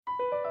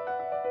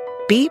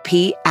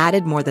BP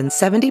added more than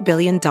 $70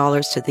 billion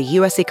to the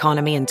U.S.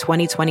 economy in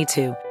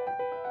 2022.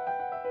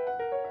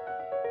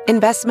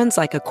 Investments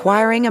like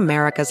acquiring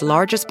America's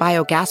largest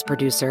biogas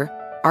producer,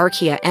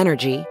 Archaea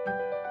Energy,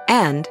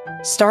 and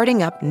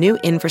starting up new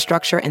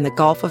infrastructure in the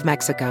Gulf of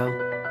Mexico.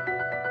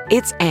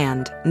 It's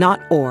and,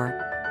 not or.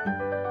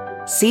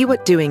 See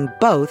what doing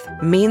both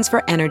means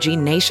for energy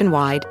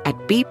nationwide at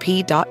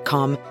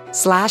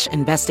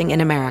bp.com/investing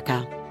in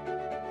America.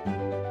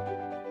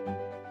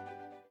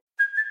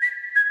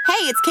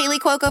 Hey, it's Kaylee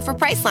Cuoco for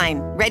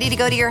Priceline. Ready to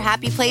go to your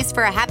happy place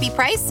for a happy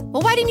price?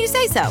 Well, why didn't you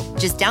say so?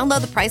 Just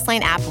download the Priceline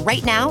app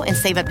right now and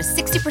save up to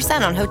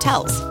 60% on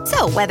hotels.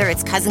 So whether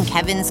it's Cousin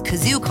Kevin's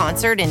Kazoo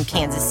Concert in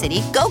Kansas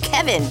City, go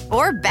Kevin,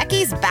 or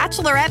Becky's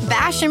Bachelorette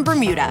Bash in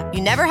Bermuda,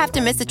 you never have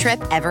to miss a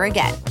trip ever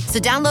again. So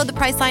download the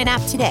Priceline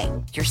app today.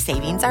 Your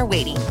savings are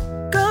waiting.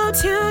 Go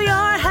to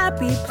your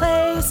happy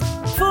place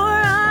for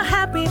a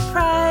happy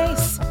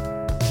price.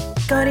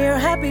 Go to your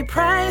happy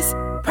price,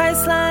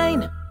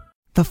 Priceline.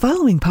 The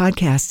following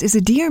podcast is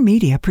a Dear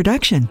Media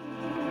production.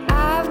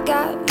 I've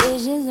got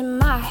visions in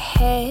my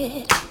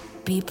head.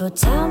 People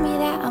tell me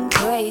that I'm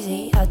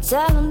crazy. I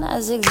tell them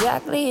that's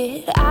exactly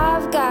it.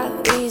 I've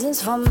got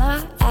reasons for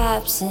my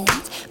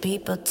absence.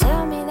 People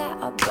tell me that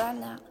I'll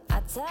burn out.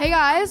 Hey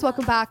guys,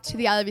 welcome back to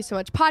the I Love You So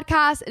Much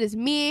podcast. It is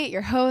me,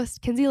 your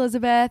host, Kenzie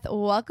Elizabeth.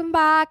 Welcome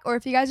back. Or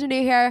if you guys are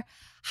new here,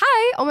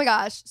 hi. Oh my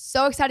gosh,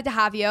 so excited to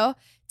have you.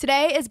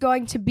 Today is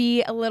going to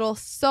be a little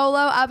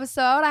solo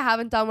episode. I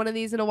haven't done one of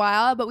these in a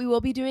while, but we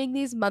will be doing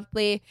these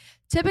monthly,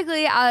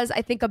 typically as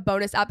I think a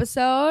bonus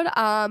episode.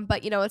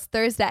 But you know, it's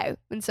Thursday,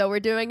 and so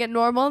we're doing it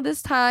normal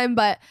this time,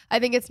 but I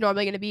think it's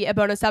normally going to be a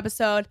bonus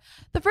episode.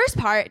 The first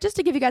part, just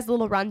to give you guys a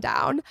little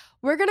rundown,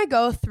 we're going to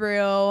go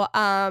through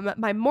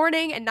my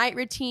morning and night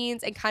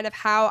routines and kind of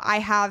how I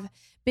have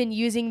been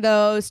using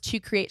those to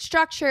create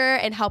structure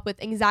and help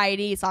with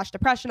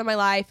anxiety/depression in my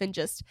life and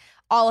just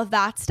all of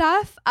that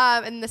stuff.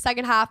 And the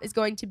second half is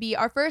going to be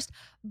our first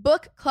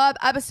book club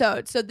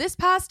episode. So this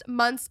past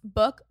month's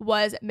book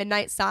was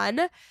Midnight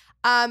Sun.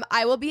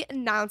 I will be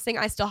announcing,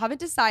 I still haven't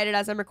decided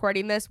as I'm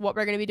recording this, what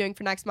we're going to be doing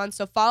for next month.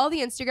 So follow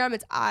the Instagram.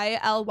 It's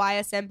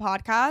ILYSM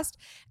podcast.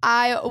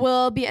 I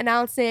will be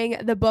announcing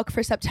the book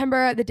for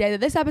September, the day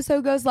that this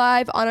episode goes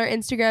live on our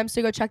Instagram.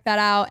 So go check that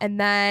out. And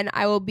then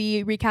I will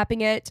be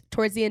recapping it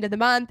towards the end of the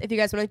month. If you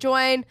guys want to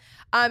join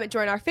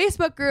our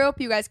Facebook group,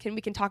 we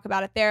can talk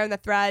about it there in the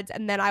threads.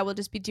 And then I will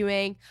just be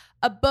doing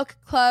a book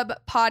club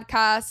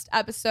podcast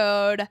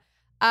episode.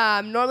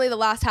 Normally the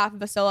last half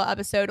of a solo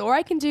episode, or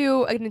I can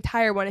do an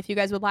entire one if you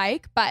guys would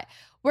like, but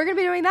we're going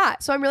to be doing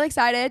that. So I'm really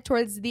excited.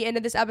 Towards the end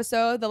of this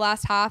episode, the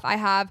last half, I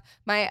have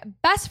my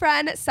best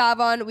friend,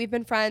 Savon. We've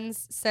been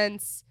friends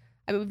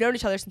we've known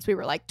each other since we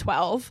were like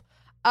 12.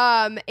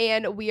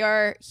 And we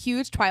are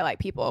huge Twilight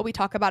people. We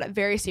talk about it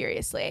very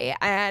seriously.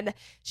 And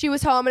she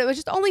was home, and it was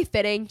just only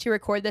fitting to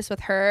record this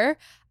with her.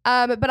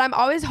 But I'm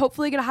always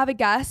hopefully going to have a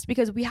guest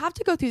because we have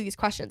to go through these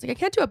questions. Like, I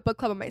can't do a book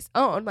club on my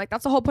own. Like,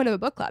 that's the whole point of a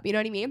book club. You know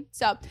what I mean?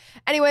 So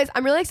anyways,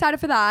 I'm really excited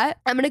for that.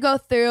 I'm going to go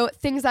through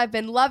things I've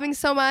been loving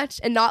so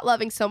much and not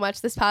loving so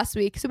much this past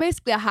week. So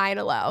basically a high and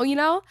a low, you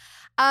know?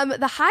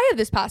 The high of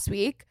this past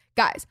week,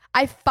 guys,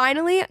 I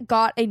finally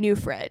got a new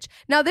fridge.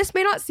 Now, this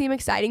may not seem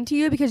exciting to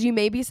you because you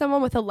may be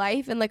someone with a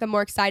life and like a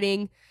more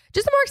exciting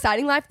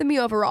life than me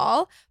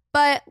overall.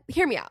 But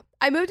hear me out.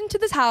 I moved into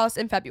this house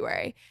in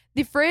February.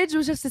 The fridge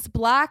was just this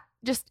black,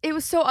 it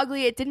was so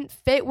ugly. It didn't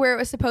fit where it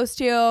was supposed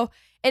to.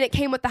 And it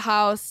came with the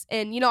house.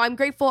 And, you know, I'm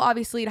grateful,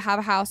 obviously, to have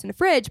a house and a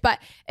fridge, but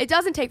it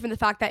doesn't take from the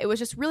fact that it was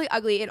just really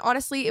ugly. And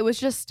honestly, it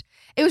was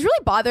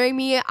really bothering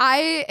me.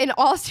 In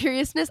all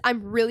seriousness,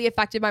 I'm really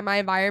affected by my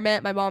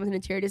environment. My mom's an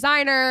interior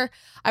designer.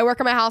 I work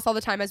in my house all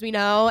the time, as we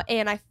know.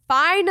 And I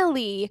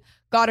finally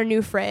got a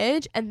new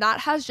fridge. And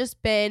that has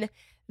just been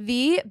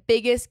the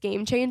biggest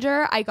game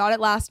changer. I got it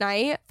last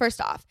night.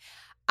 First off,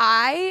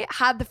 I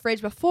had the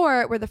fridge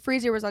before where the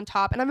freezer was on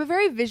top, and I'm a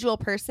very visual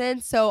person,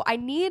 so I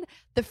need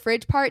the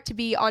fridge part to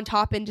be on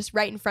top and just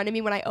right in front of me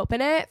when I open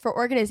it for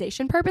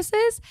organization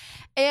purposes.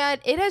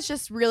 And it has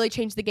just really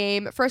changed the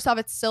game. First off,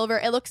 it's silver.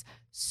 It looks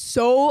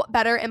so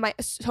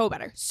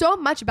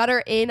much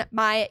better in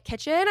my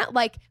kitchen.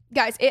 Like,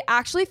 guys, it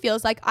actually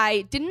feels like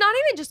I did not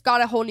even just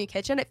got a whole new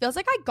kitchen. It feels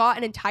like I got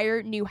an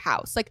entire new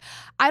house. Like,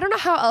 I don't know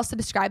how else to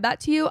describe that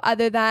to you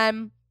other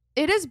than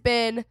it has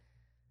been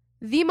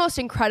the most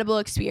incredible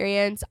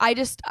experience.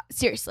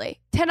 Seriously,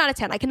 10 out of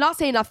 10. I cannot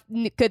say enough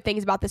good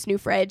things about this new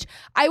fridge.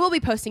 I will be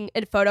posting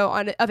a photo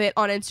of it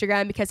on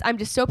Instagram because I'm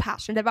just so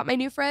passionate about my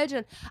new fridge.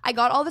 And I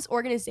got all this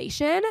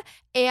organization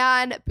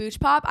and Booch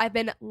Pop. I've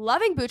been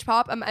loving Booch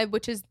Pop,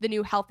 which is the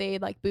new healthy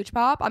like Booch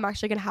Pop. I'm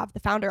actually going to have the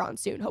founder on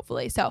soon,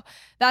 hopefully. So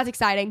that's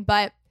exciting.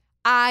 But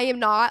I am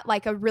not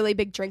like a really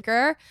big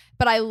drinker,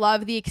 but I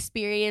love the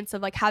experience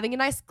of like having a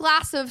nice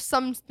glass of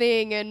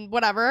something and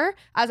whatever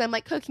as I'm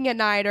like cooking at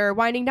night or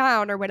winding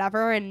down or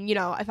whatever. And, you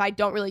know, if I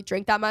don't really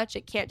drink that much,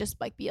 it can't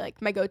just like be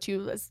like my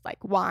go-to is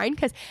like wine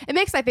because it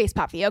makes my face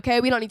puffy.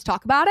 Okay. We don't need to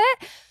talk about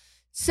it.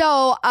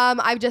 So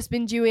I've just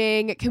been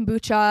doing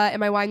kombucha in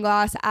my wine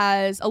glass,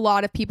 as a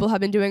lot of people have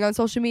been doing on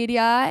social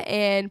media,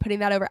 and putting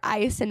that over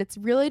ice. And it's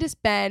really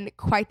just been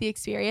quite the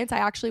experience. I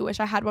actually wish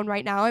I had one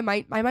right now. I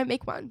might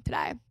make one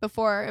today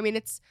before. I mean,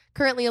 it's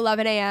currently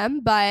 11 a.m.,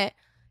 but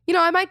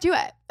I might do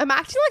it. I'm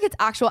acting like it's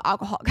actual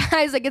alcohol,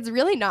 guys. Like, it's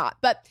really not.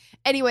 But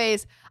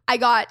anyways, I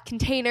got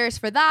containers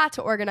for that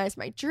to organize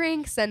my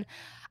drinks, and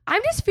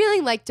I'm just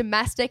feeling like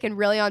domestic and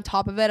really on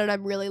top of it, and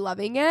I'm really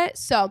loving it.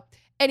 So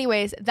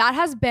anyways, that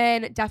has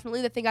been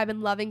definitely the thing I've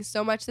been loving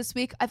so much this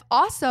week. I've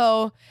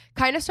also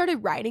kind of started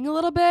writing a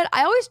little bit.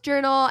 I always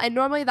journal, and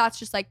normally that's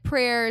just like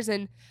prayers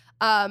and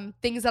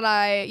things that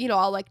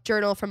I'll like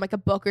journal from like a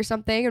book or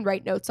something and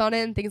write notes on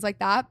it and things like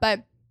that.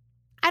 But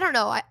I don't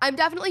know. I'm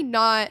definitely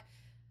not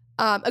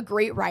a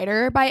great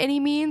writer by any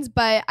means,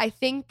 but I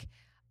think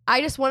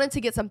I just wanted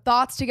to get some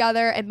thoughts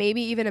together and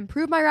maybe even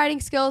improve my writing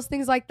skills,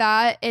 things like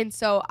that. And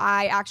so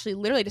I actually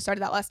literally just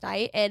started that last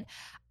night, and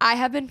I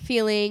have been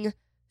feeling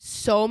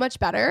so much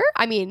better.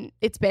 I mean,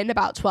 it's been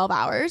about 12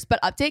 hours,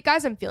 but update,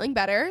 guys, I'm feeling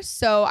better.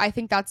 So I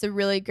think that's a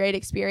really great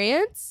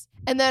experience.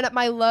 And then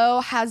my low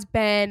has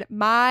been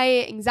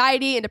my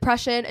anxiety and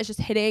depression is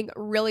just hitting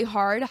really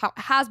hard,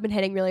 has been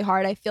hitting really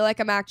hard. I feel like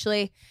I'm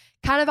actually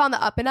kind of on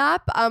the up and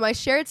up. I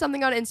shared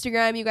something on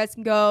Instagram. You guys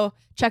can go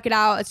check it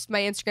out. It's my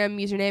Instagram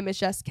username is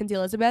just Kenzie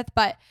Elizabeth.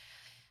 But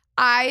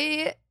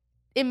I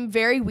am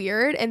very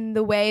weird in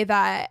the way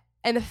that,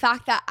 and the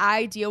fact that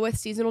I deal with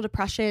seasonal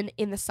depression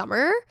in the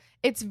summer.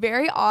 It's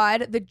very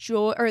odd. The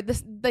joy or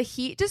the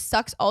heat just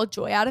sucks all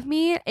joy out of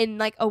me in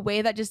like a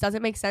way that just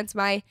doesn't make sense.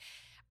 I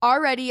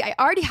already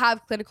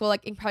have clinical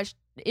like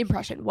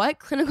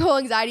clinical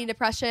anxiety and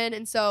depression.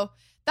 And so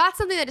that's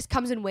something that just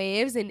comes in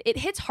waves, and it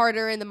hits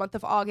harder in the month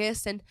of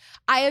August. And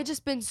I have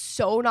just been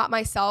so not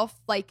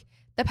myself like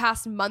the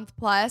past month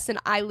plus, and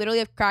I literally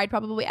have cried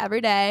probably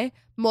every day,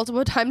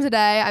 multiple times a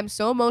day. I'm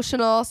so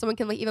emotional. Someone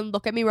can like even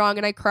look at me wrong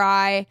and I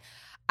cry.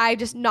 I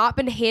just not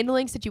been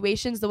handling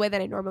situations the way that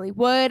I normally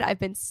would. I've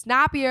been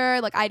snappier.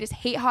 Like, I just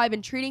hate how I've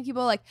been treating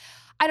people. Like,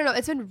 I don't know.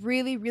 It's been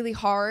really, really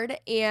hard.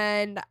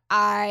 And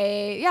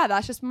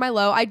that's just my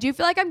low. I do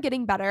feel like I'm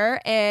getting better,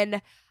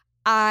 and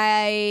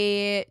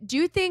I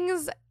do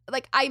things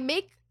like I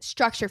make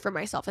structure for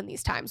myself in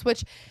these times,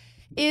 which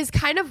is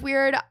kind of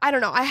weird. I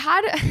don't know. I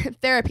had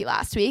therapy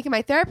last week, and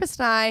my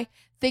therapist and I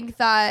think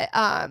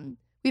that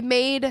we've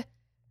made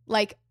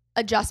like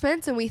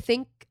adjustments, and we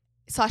think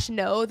 /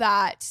 know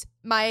that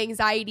my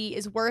anxiety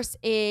is worse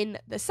in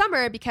the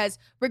summer because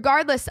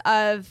regardless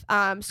of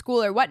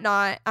school or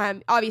whatnot,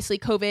 obviously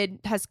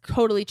COVID has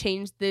totally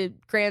changed the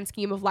grand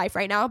scheme of life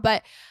right now,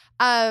 but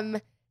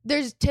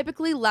there's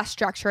typically less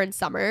structure in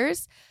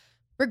summers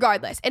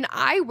regardless. And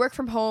I work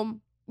from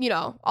home,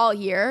 all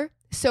year.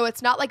 So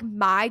it's not like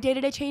my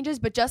day-to-day changes,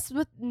 but just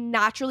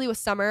naturally with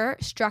summer,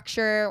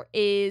 structure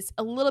is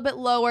a little bit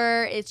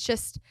lower. It's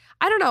just,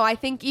 I don't know. I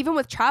think even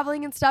with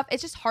traveling and stuff,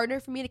 it's just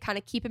harder for me to kind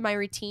of keep in my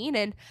routine.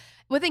 And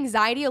with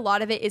anxiety, a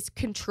lot of it is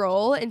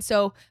control. And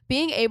so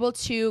being able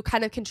to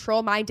kind of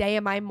control my day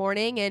and my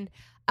morning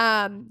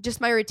and just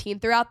my routine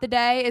throughout the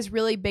day is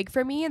really big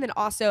for me. And then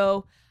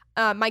also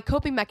my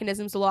coping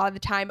mechanisms a lot of the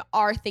time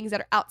are things that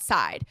are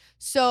outside.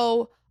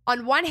 So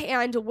on one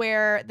hand,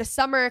 where the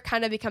summer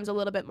kind of becomes a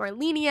little bit more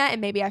lenient and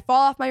maybe I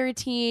fall off my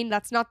routine,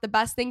 that's not the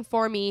best thing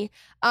for me.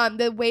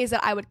 The ways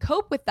that I would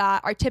cope with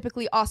that are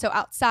typically also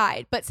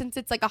outside. But since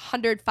it's like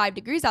 105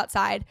 degrees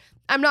outside,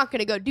 I'm not going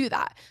to go do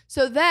that.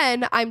 So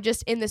then I'm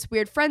just in this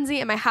weird frenzy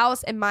in my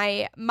house, and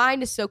my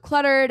mind is so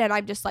cluttered, and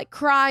I'm just like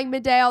crying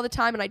midday all the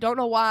time, and I don't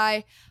know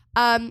why.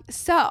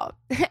 So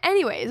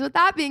anyways, with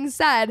that being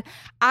said,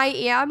 I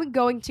am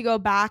going to go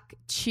back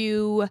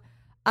to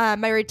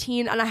my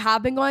routine, and I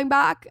have been going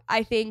back.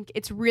 I think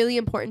it's really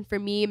important for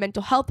me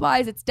mental health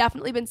wise. It's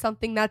definitely been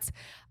something that's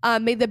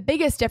made the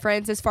biggest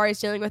difference as far as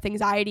dealing with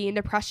anxiety and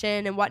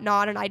depression and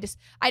whatnot. And I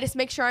just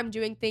make sure I'm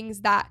doing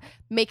things that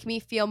make me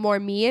feel more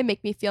me and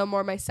make me feel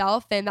more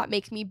myself, and that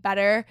make me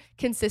better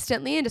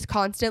consistently and just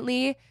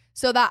constantly,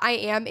 so that I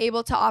am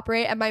able to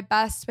operate at my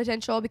best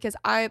potential, because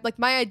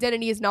my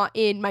identity is not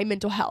in my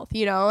mental health,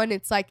 and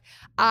it's like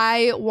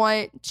I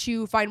want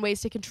to find ways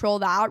to control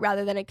that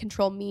rather than it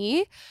control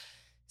me.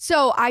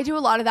 So I do a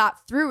lot of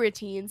that through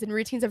routines, and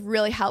routines have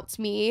really helped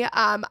me.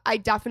 I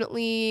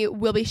definitely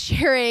will be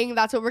sharing.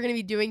 That's what we're going to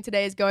be doing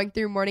today, is going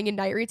through morning and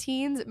night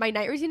routines. My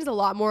night routine is a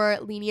lot more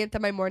lenient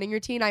than my morning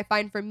routine. I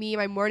find for me,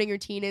 my morning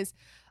routine is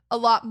a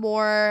lot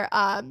more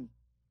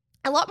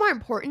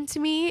important to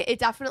me. It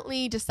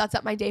definitely just sets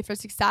up my day for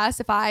success.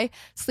 If I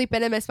sleep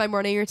in and miss my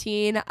morning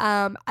routine,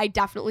 I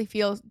definitely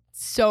feel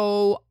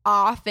so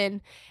off.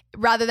 And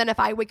rather than if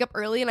I wake up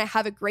early and I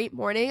have a great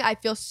morning, I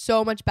feel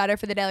so much better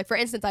for the day. Like, for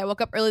instance, I woke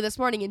up early this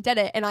morning and did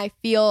it, and I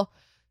feel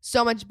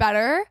so much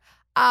better.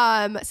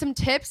 Some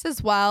tips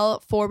as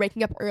well for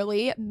waking up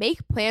early: make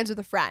plans with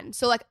a friend.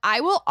 So like,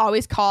 I will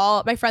always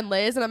call my friend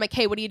Liz, and I'm like,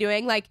 hey, what are you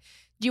doing? Like,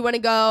 do you want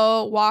to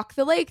go walk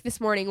the lake this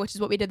morning, which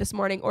is what we did this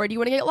morning? Or do you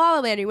want to get La La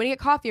Land, or you want to get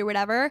coffee or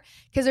whatever?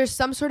 Because there's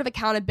some sort of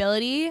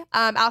accountability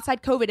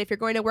outside COVID. If you're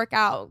going to work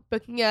out,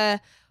 booking a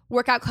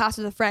workout class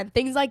with a friend,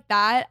 things like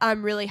that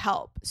really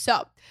help.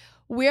 So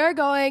we're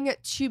going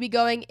to be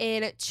going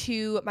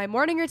into my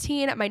morning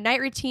routine, my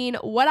night routine,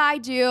 what I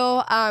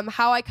do,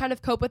 how I kind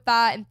of cope with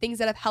that, and things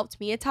that have helped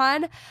me a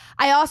ton.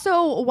 I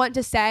also want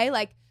to say,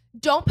 like,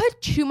 don't put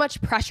too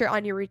much pressure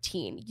on your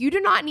routine. You do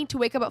not need to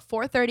wake up at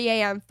 4:30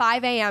 a.m.,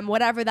 5 a.m.,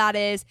 whatever that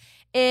is,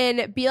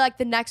 and be like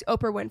the next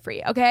Oprah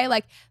Winfrey, okay?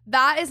 Like,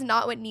 that is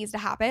not what needs to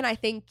happen. I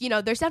think,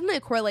 there's definitely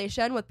a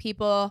correlation with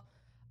people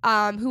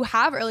who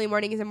have early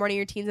mornings and morning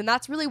routines, and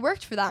that's really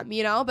worked for them,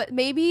 but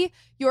maybe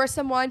you're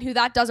someone who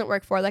that doesn't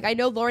work for. Like, I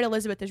know Lauren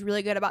Elizabeth is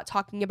really good about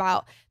talking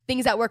about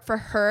things that work for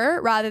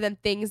her rather than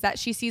things that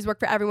she sees work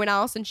for everyone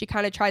else, and she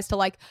kind of tries to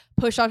like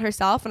push on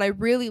herself, and I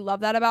really love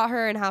that about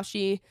her and how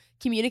she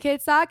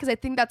communicates that, because I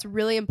think that's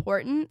really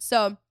important.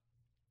 So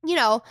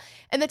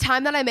in the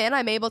time that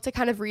I'm able to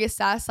kind of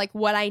reassess like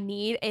what I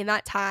need in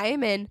that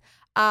time and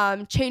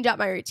change up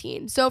my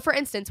routine. So for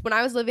instance, when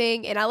I was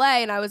living in LA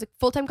and I was a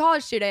full-time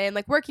college student and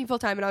like working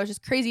full-time and I was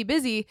just crazy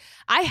busy,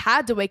 I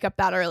had to wake up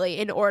that early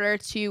in order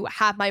to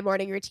have my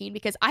morning routine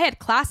because I had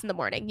class in the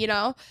morning,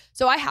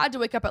 so I had to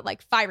wake up at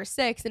like 5 or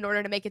 6 in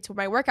order to make it to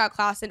my workout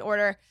class in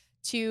order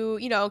to,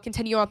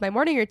 continue on with my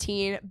morning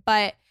routine.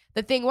 But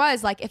the thing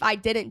was, like, if I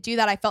didn't do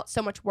that, I felt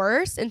so much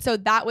worse. And so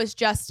that was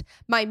just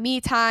my me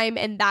time,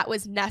 and that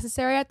was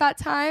necessary at that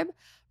time.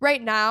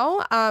 Right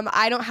now,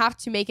 I don't have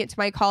to make it to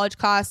my college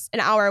class an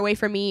hour away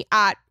from me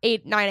at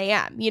 8, 9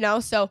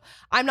 a.m., so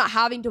I'm not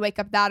having to wake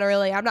up that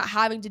early. I'm not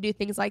having to do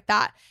things like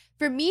that.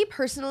 For me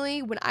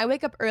personally, when I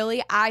wake up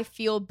early, I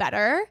feel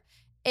better.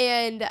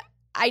 And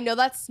I know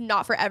that's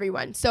not for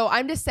everyone. So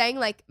I'm just saying,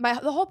 like,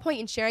 the whole point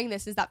in sharing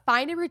this is that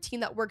find a routine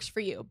that works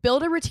for you.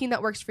 Build a routine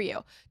that works for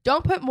you.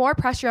 Don't put more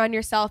pressure on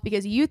yourself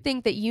because you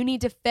think that you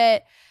need to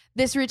fit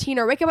this routine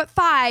or wake up at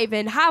 5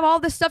 and have all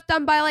this stuff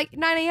done by like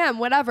 9 a.m.,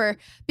 whatever.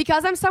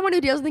 Because I'm someone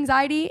who deals with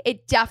anxiety,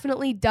 it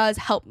definitely does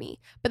help me.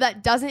 But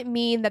that doesn't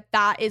mean that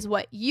that is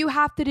what you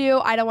have to do.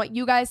 I don't want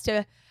you guys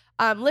to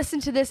listen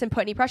to this and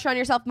put any pressure on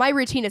yourself. My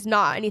routine is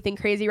not anything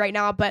crazy right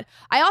now, but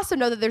I also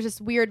know that there's this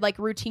weird like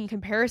routine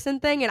comparison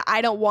thing, and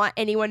I don't want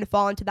anyone to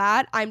fall into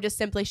that. I'm just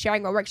simply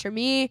sharing what works for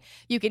me.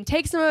 You can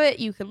take some of it,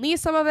 you can leave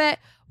some of it,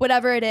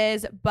 whatever it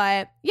is.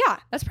 But yeah,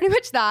 that's pretty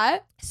much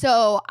that.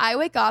 So I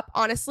wake up,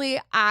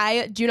 honestly,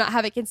 I do not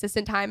have a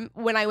consistent time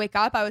when I wake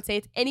up. I would say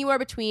it's anywhere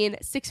between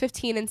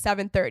 6:15 and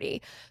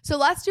 7:30. So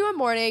let's do a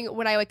morning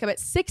when I wake up at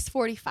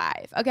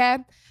 6:45, okay?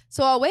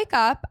 So I'll wake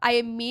up, I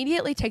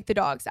immediately take the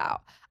dogs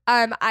out.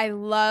 I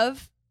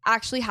love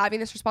actually having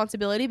this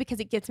responsibility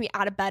because it gets me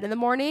out of bed in the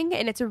morning,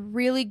 and it's a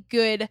really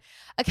good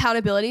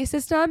accountability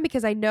system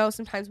because I know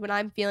sometimes when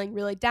I'm feeling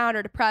really down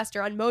or depressed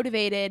or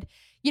unmotivated,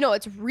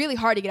 it's really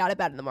hard to get out of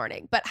bed in the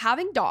morning. But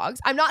having dogs,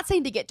 I'm not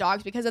saying to get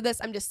dogs because of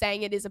this. I'm just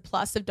saying it is a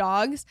plus of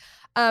dogs.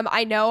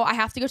 I know I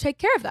have to go take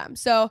care of them.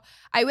 So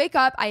I wake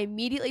up, I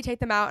immediately take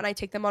them out, and I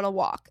take them on a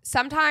walk.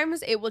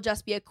 Sometimes it will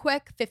just be a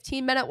quick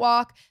 15-minute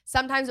walk.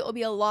 Sometimes it will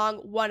be a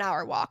long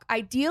 1-hour walk.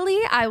 Ideally,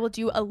 I will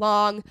do a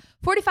long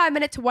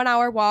 45-minute to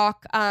 1-hour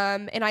walk.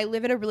 And I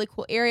live in a really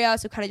cool area,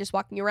 so kind of just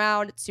walking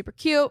around. It's super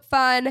cute,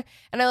 fun.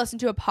 And I listen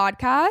to a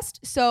podcast.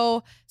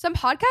 So some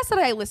podcasts that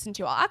I listen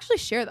to, I'll actually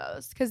share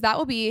those because that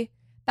will be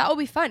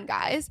fun,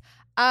 guys.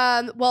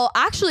 Well,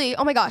 actually,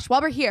 oh my gosh,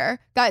 while we're here,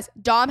 guys,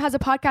 Dom has a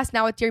podcast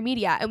now with Dear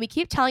Media, and we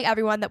keep telling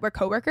everyone that we're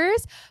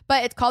coworkers,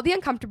 but it's called The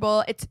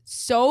Uncomfortable. It's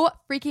so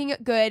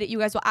freaking good. You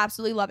guys will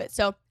absolutely love it.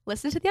 So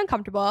listen to The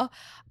Uncomfortable.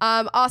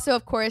 Also,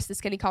 of course, The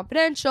Skinny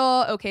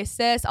Confidential, Okay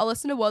Sis. I'll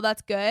listen to Whoa,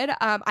 That's Good.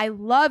 I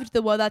loved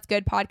the Whoa, That's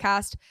Good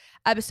podcast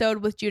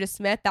episode with Judah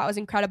Smith. That was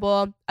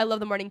incredible. I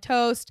love The Morning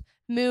Toast.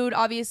 Mood,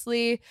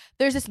 obviously.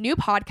 There's this new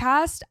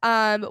podcast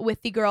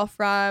with the girl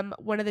from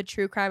one of the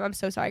true crime, I'm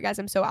so sorry guys,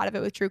 I'm so out of it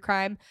with true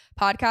crime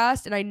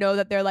podcast, and I know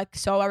that they're like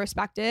so well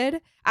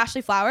respected.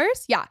 Ashley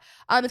Flowers, yeah.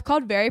 It's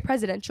called Very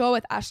Presidential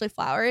with Ashley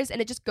Flowers,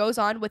 and it just goes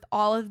on with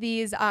all of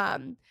these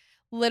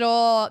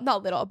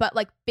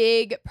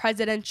big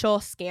presidential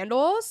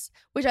scandals,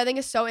 which I think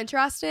is so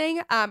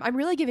interesting. I'm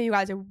really giving you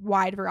guys a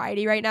wide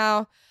variety right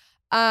now.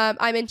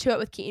 I'm into it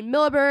with Keaton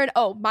Miliband.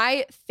 Oh,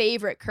 my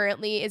favorite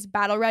currently is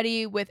Battle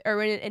Ready with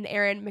Erwin and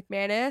Aaron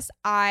McManus.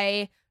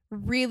 I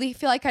really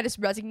feel like I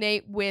just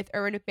resonate with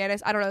Erwin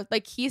McManus. I don't know,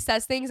 like he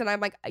says things and I'm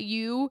like,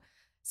 you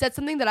said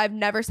something that I've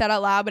never said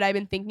out loud, but I've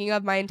been thinking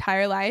of my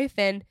entire life.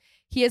 And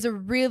he has a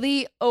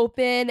really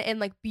open and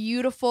like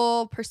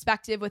beautiful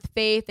perspective with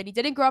faith, and he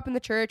didn't grow up in the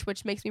church,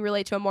 which makes me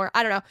relate to him more.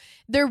 I don't know.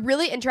 They're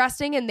really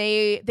interesting, and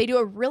they do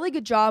a really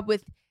good job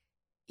with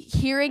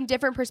hearing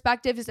different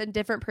perspectives and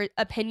different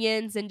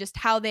opinions and just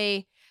how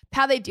they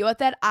deal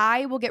with it.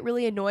 I will get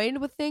really annoyed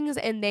with things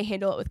and they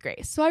handle it with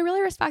grace. So I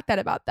really respect that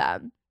about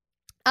them.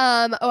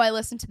 I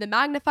listened to the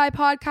Magnify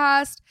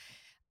podcast.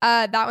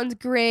 That one's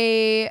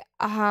great.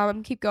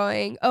 Keep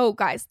going. Oh,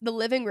 guys, The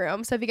Living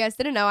Room. So if you guys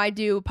didn't know, I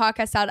do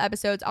podcast style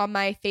episodes on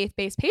my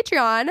faith-based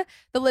Patreon,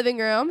 The Living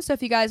Room. So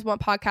if you guys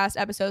want podcast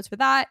episodes for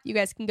that, you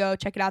guys can go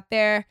check it out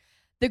there.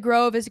 The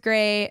Grove is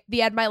great.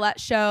 The Ed Milet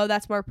Show,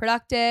 that's more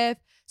productive.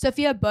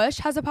 Sophia Bush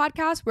has a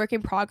podcast, Work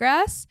in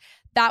Progress.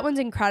 that one's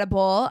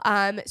incredible.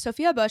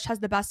 Sophia Bush has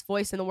the best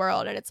voice in the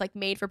world, and it's like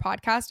made for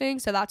podcasting.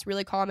 So that's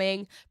really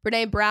calming.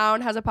 Brene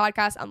Brown has a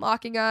podcast,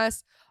 Unlocking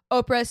Us.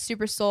 Oprah's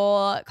Super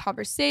Soul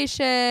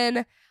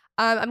Conversation.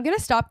 I'm going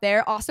to stop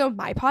there. Also,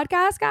 my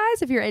podcast,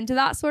 guys, if you're into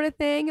that sort of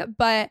thing.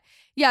 But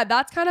yeah,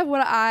 that's kind of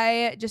what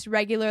I just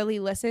regularly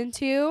listen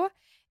to.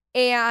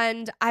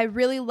 And I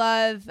really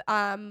love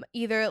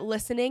either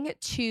listening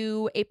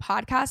to a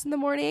podcast in the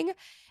morning.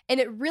 And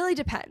it really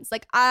depends.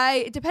 Like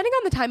depending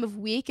on the time of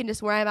week and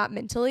just where I'm at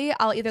mentally,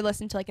 I'll either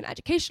listen to like an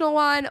educational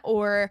one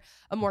or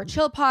a more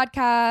chill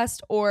podcast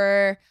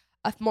or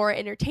a more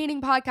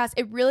entertaining podcast.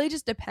 It really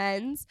just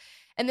depends.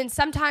 And then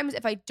sometimes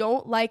if I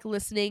don't like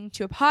listening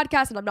to a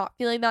podcast and I'm not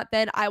feeling that,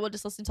 then I will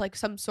just listen to like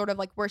some sort of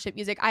like worship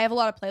music. I have a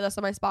lot of playlists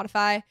on my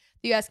Spotify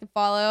that you guys can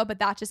follow, but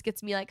that just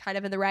gets me like kind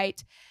of in the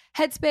right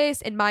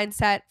headspace and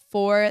mindset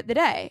for the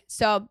day.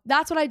 So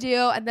that's what I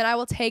do. And then I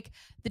will take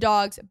the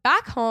dogs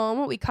back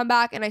home. We come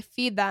back and I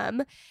feed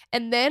them.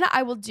 And then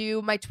I will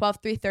do my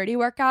 12-3-30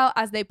 workout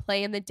as they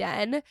play in the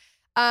den.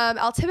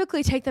 I'll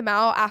typically take them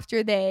out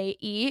after they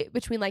eat,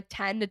 between like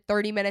 10 to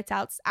 30 minutes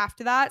out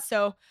after that.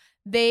 So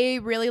they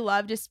really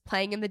love just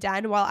playing in the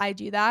den while I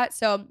do that.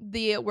 So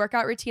the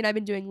workout routine I've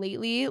been doing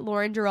lately,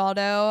 Lauren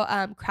Giraldo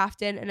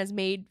crafted and has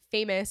made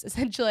famous,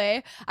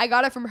 essentially. I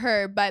got it from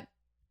her, but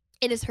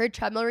it is her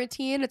treadmill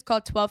routine. It's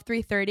called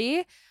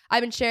 12-3-30.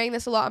 I've been sharing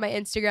this a lot on my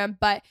Instagram,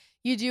 but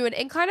you do an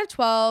incline of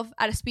 12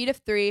 at a speed of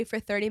 3 for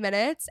 30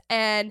 minutes.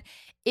 And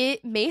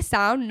it may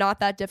sound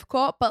not that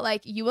difficult, but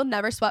like you will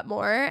never sweat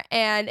more.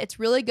 And it's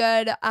really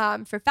good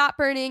for fat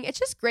burning. It's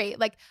just great.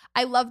 Like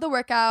I love the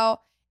workout.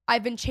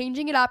 I've been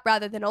changing it up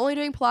rather than only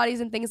doing Pilates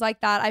and things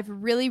like that. I've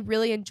really,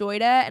 really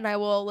enjoyed it. And I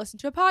will listen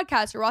to a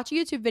podcast or watch a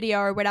YouTube video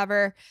or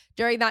whatever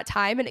during that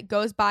time. And it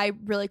goes by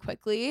really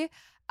quickly.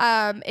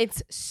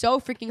 It's so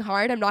freaking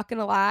hard. I'm not going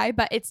to lie,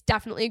 but it's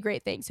definitely a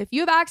great thing. So if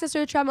you have access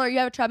to a treadmill or you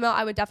have a treadmill,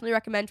 I would definitely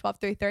recommend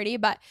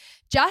 12-3-30, but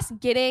just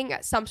getting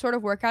some sort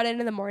of workout in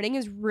the morning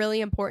is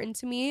really important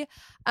to me.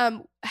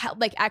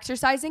 Like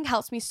exercising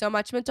helps me so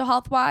much mental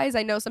health wise.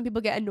 I know some people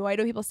get annoyed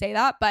when people say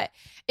that, but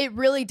it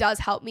really does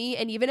help me.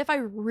 And even if I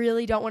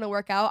really don't want to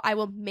work out, I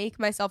will make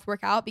myself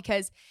work out,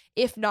 because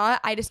if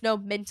not, I just know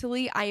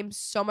mentally I am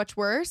so much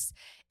worse.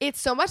 It's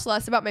so much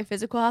less about my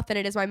physical health than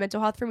it is my mental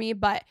health for me,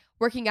 but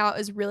working out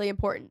is really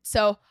important.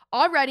 So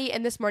already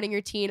in this morning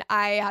routine,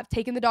 I have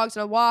taken the dogs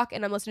on a walk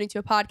and I'm listening to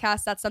a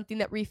podcast. That's something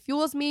that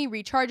refuels me,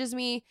 recharges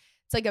me.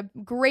 It's like a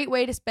great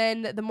way to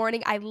spend the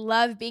morning. I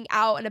love being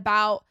out and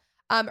about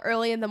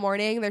early in the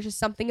morning. There's just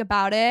something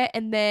about it.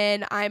 And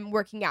then I'm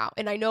working out,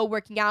 and I know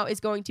working out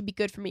is going to be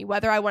good for me,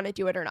 whether I want to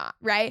do it or not,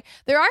 right?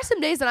 There are some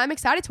days that I'm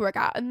excited to work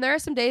out, and there are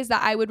some days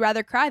that I would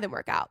rather cry than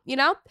work out, you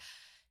know?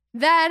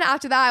 Then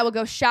after that, I will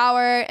go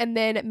shower and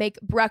then make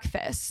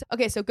breakfast.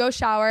 Okay, so go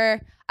shower.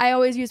 I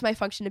always use my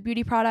Function of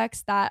Beauty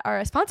products that are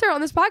a sponsor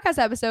on this podcast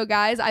episode,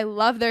 guys. I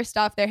love their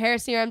stuff, their hair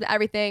serums,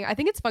 everything. I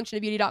think it's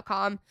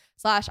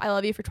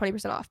functionofbeauty.com/I-love-you for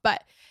 20% off,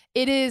 but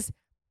it is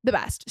the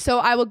best. So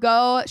I will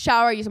go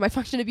shower using my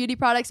Function of Beauty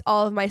products,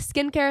 all of my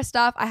skincare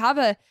stuff. I have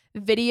a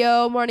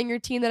video morning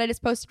routine that I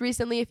just posted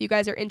recently. If you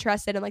guys are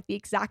interested in like the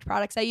exact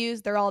products I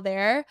use, they're all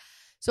there.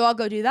 So I'll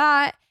go do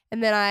that.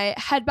 And then I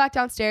head back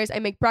downstairs. I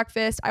make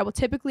breakfast. I will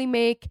typically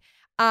make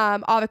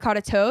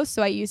avocado toast.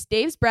 So I use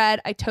Dave's bread.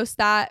 I toast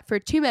that for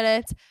 2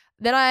 minutes.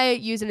 Then I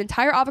use an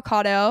entire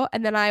avocado,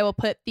 and then I will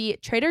put the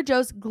Trader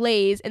Joe's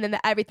glaze and then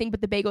the everything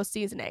but the bagel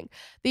seasoning.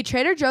 The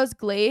Trader Joe's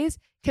glaze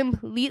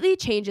completely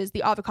changes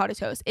the avocado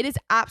toast. It is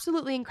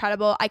absolutely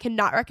incredible. I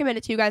cannot recommend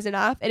it to you guys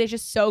enough. It is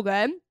just so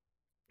good.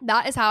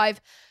 That is how I've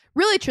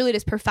really truly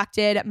just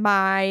perfected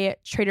my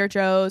Trader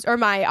Joe's, or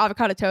my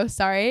avocado toast.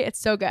 Sorry. It's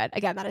so good.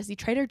 Again, that is the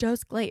Trader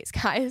Joe's glaze,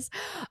 guys.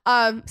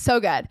 So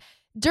good.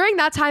 During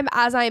that time,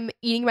 as I'm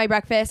eating my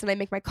breakfast and I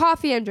make my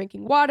coffee, I'm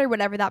drinking water,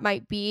 whatever that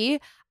might be,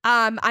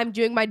 I'm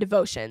doing my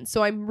devotion.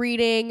 So I'm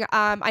reading.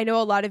 I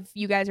know a lot of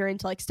you guys are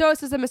into like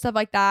stoicism and stuff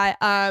like that.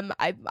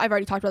 I've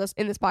already talked about this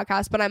in this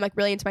podcast, but I'm like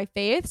really into my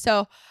faith.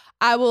 So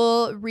I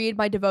will read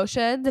my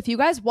devotions. If you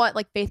guys want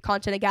like faith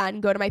content,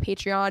 again, go to my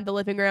Patreon, The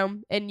Living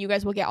Room, and you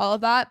guys will get all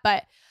of that.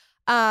 But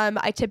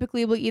I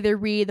typically will either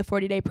read the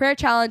 40-Day Prayer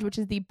Challenge, which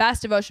is the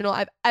best devotional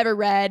I've ever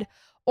read,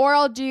 or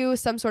I'll do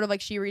some sort of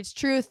like She Reads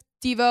Truth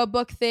Devo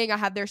book thing. I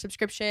have their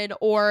subscription,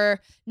 or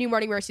New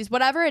Morning Mercies,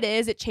 whatever it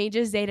is, it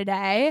changes day to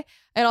day.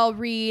 And I'll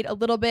read a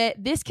little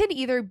bit. This can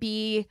either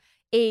be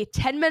a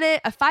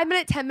 5-minute,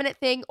 10-minute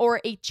thing,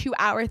 or a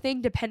 2-hour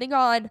thing, depending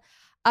on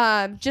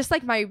just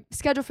like my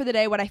schedule for the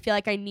day, what I feel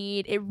like I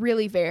need. It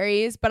really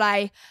varies, but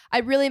I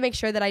really make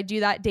sure that I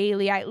do that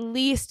daily. I at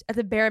least at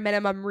the bare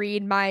minimum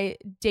read my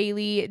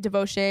daily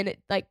devotion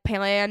like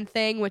plan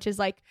thing, which is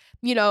like,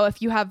 you know,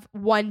 if you have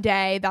one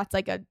day that's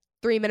like a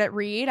 3-minute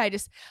read, I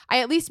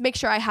at least make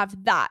sure I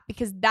have that,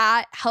 because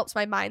that helps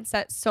my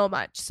mindset so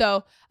much.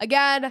 So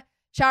again,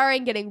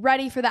 showering, getting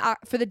ready for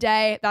the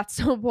day, that's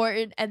so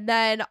important. And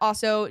then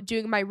also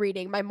doing my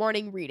reading, my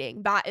morning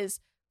reading, that is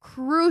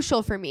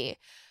crucial for me.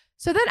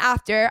 So then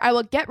after, I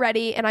will get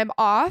ready and I'm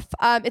off.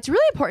 It's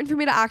really important for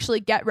me to actually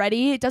get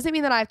ready. It doesn't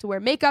mean that I have to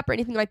wear makeup or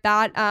anything like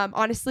that.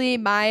 Honestly,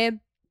 my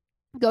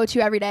go-to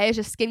every day is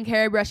just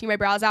skincare, brushing my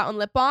brows out, and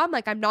lip balm.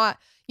 Like, I'm not,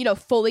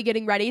 fully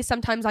getting ready.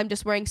 Sometimes I'm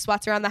just wearing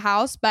sweats around the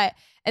house,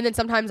 and then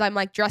sometimes I'm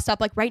like dressed up.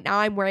 Like right now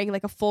I'm wearing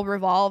like a full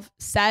Revolve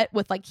set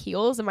with like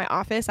heels in my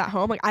office at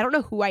home. Like, I don't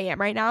know who I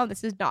am right now.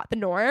 This is not the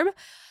norm.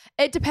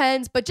 It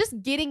depends, but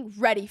just getting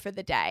ready for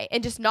the day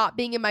and just not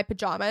being in my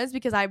pajamas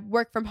because I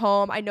work from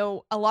home. I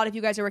know a lot of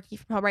you guys are working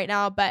from home right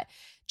now, but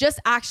just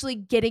actually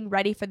getting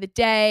ready for the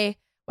day,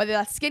 whether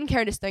that's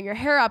skincare, just throwing your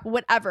hair up,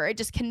 whatever. It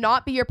just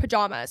cannot be your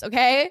pajamas,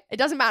 okay? It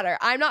doesn't matter.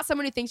 I'm not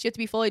someone who thinks you have to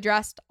be fully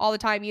dressed all the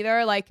time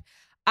either. Like,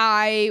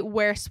 I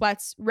wear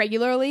sweats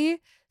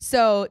regularly.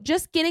 So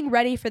just getting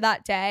ready for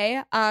that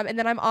day. And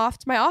then I'm off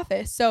to my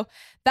office. So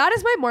that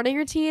is my morning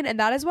routine. And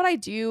that is what I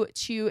do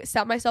to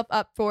set myself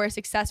up for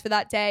success for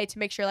that day, to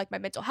make sure like my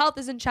mental health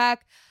is in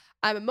check.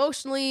 I'm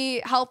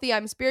emotionally healthy.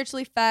 I'm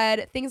spiritually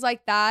fed, things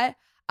like that.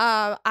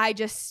 I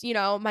just,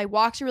 my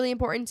walks are really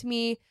important to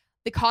me.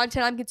 The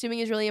content I'm consuming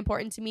is really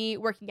important to me.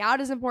 Working out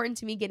is important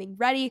to me. Getting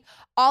ready.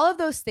 All of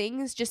those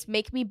things just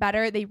make me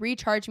better. They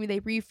recharge me. They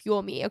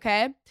refuel me,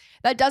 okay?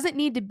 That doesn't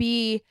need to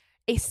be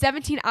a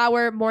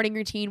 17-hour morning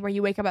routine where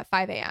you wake up at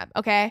 5 a.m.,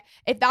 okay?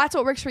 If that's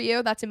what works for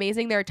you, that's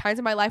amazing. There are times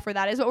in my life where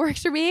that is what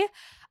works for me.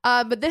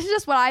 But this is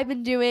just what I've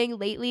been doing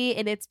lately,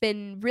 and it's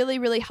been really,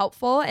 really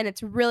helpful, and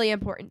it's really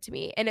important to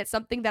me. And it's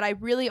something that I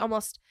really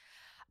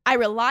I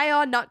rely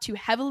on, not too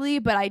heavily,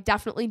 but I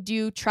definitely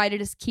do try to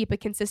just keep a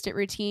consistent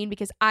routine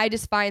because I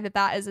just find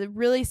that is a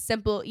really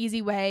simple,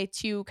 easy way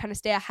to kind of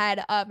stay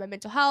ahead of my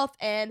mental health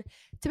and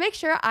to make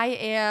sure I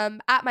am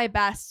at my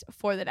best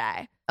for the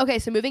day. Okay,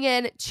 so moving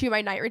in to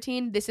my night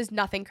routine, this is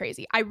nothing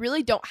crazy. I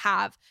really don't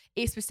have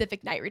a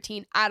specific night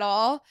routine at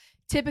all.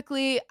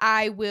 Typically,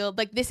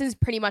 this is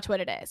pretty much what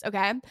it is,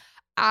 okay?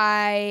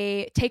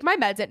 I take my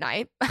meds at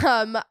night.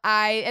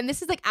 And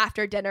this is like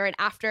after dinner and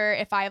after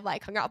if I've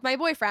like hung out with my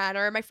boyfriend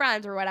or my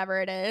friends or whatever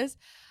it is.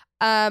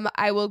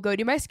 I will go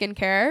do my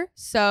skincare.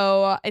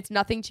 So it's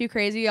nothing too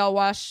crazy. I'll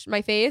wash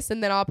my face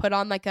and then I'll put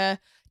on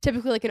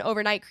typically like an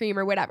overnight cream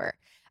or whatever.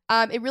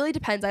 It really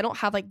depends. I don't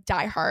have like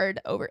diehard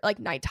over like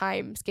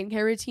nighttime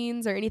skincare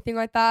routines or anything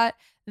like that.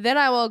 Then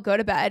I will go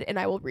to bed and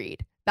I will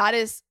read. That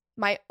is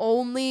my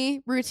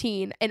only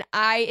routine. And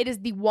it is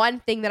the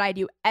one thing that I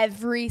do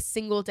every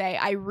single day.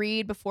 I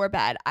read before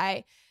bed.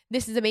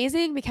 This is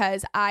amazing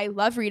because I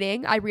love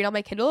reading. I read on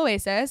my Kindle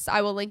Oasis.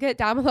 I will link it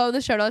down below in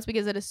the show notes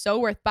because it is so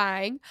worth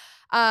buying.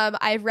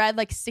 I've read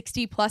like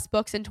 60 plus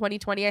books in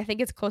 2020. I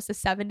think it's close to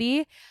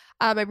 70.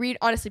 I read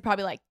honestly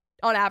probably like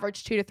on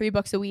average 2 to 3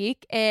 books a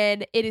week.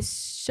 And it is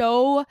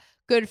so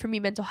good for me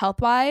mental health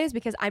wise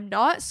because I'm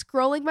not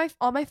scrolling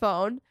on my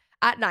phone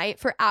at night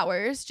for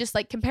hours, just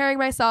like comparing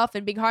myself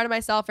and being hard on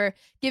myself or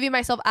giving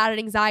myself added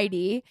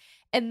anxiety.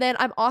 And then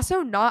I'm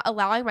also not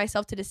allowing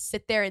myself to just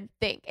sit there and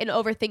think and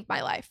overthink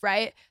my life,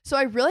 right? So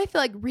I really feel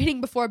like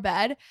reading before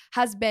bed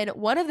has been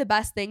one of the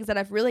best things that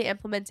I've really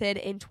implemented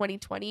in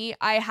 2020.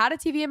 I had a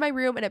TV in my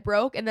room and it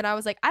broke. And then I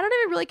was like, I don't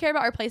even really care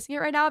about replacing it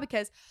right now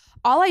because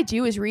all I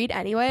do is read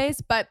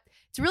anyways. But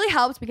it's really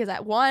helped because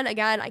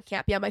again, I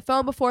can't be on my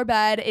phone before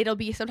bed. It'll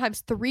be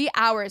sometimes 3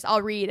 hours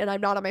I'll read and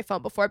I'm not on my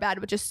phone before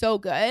bed, which is so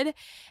good.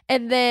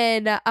 And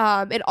then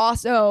it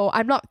also,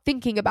 I'm not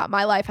thinking about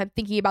my life. I'm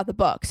thinking about the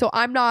book. So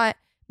I'm not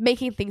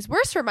making things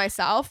worse for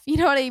myself. You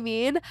know what I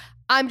mean?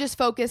 I'm just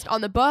focused on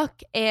the book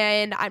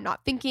and I'm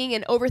not thinking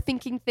and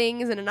overthinking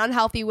things in an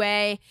unhealthy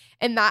way.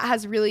 And that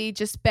has really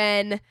just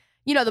been,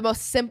 the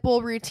most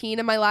simple routine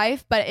in my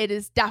life, but it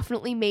has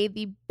definitely made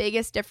the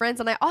biggest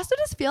difference. And I also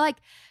just feel like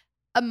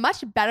a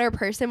much better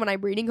person when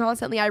I'm reading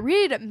constantly. I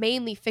read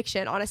mainly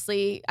fiction,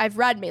 honestly. I've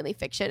read mainly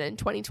fiction in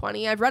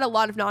 2020. I've read a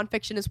lot of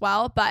nonfiction as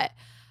well, but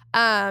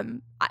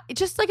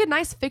it's just like a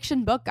nice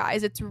fiction book,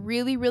 guys. It's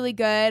really, really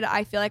good.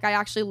 I feel like I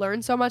actually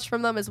learned so much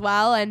from them as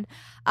well. And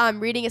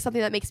reading is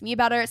something that makes me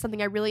better. It's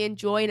something I really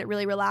enjoy and it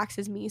really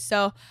relaxes me.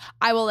 So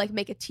I will like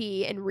make a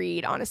tea and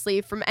read,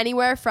 honestly, from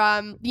anywhere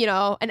from,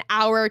 an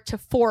hour to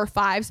 4 or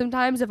 5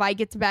 sometimes if I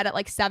get to bed at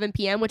like 7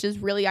 p.m., which is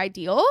really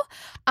ideal.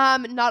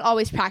 Not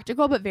always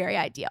practical, but very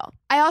ideal.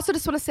 I also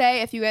just want to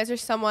say, if you guys are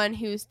someone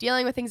who's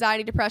dealing with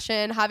anxiety,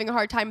 depression, having a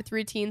hard time with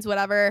routines,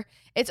 whatever,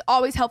 it's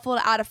always helpful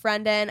to add a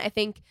friend in. I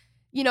think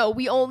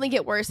we only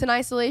get worse in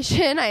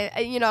isolation.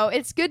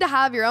 It's good to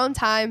have your own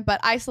time,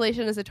 but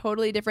isolation is a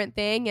totally different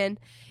thing. And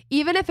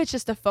even if it's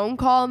just a phone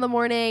call in the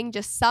morning,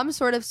 just some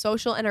sort of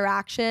social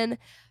interaction,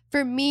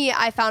 for me,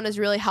 I found is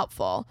really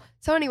helpful.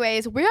 So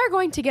anyways, we are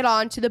going to get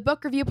on to the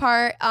book review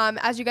part.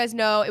 As you guys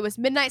know, it was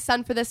Midnight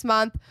Sun for this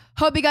month.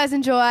 Hope you guys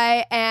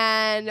enjoy.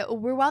 And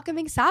we're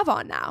welcoming Sav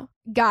on now.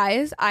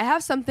 Guys, I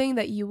have something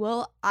that you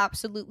will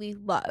absolutely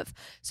love.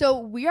 So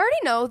we already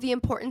know the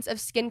importance of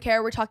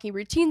skincare. We're talking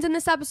routines in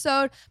this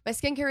episode. My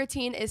skincare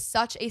routine is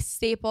such a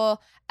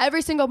staple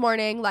every single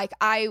morning. Like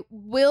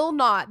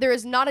there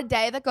is not a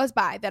day that goes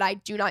by that I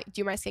do not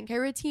do my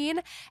skincare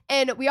routine.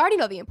 And we already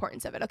know the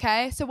importance of it,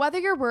 okay? So whether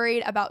you're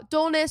worried about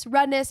dullness,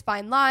 redness,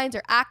 fine lines, lines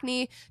or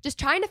acne. Just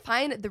trying to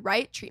find the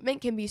right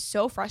treatment can be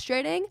so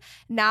frustrating.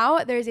 Now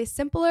there's a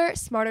simpler,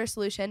 smarter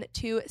solution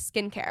to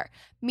skincare.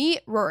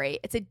 Meet Rory.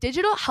 It's a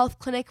digital health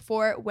clinic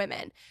for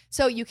women.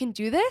 So you can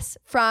do this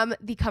from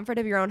the comfort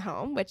of your own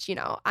home, which, you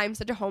know, I'm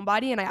such a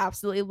homebody and I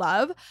absolutely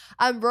love.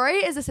 Rory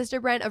is a sister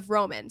brand of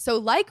Roman. So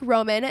like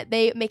Roman,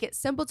 they make it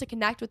simple to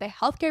connect with a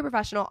healthcare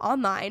professional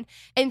online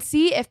and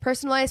see if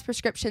personalized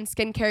prescription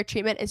skincare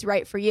treatment is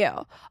right for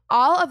you.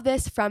 All of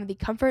this from the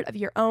comfort of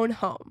your own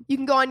home. You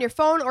can go on your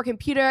phone or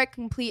computer,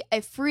 complete a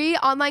free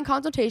online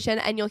consultation,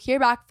 and you'll hear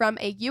back from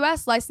a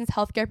US licensed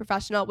healthcare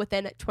professional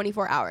within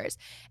 24 hours.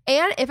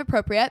 And if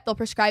appropriate, they'll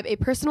prescribe a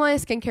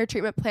personalized skincare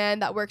treatment plan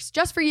that works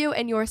just for you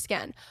and your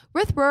skin.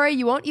 With Rory,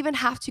 you won't even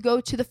have to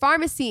go to the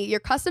pharmacy. Your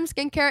custom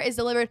skincare is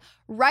delivered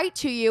right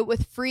to you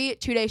with free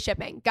 2-day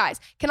shipping. Guys,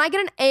 can I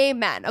get an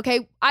amen?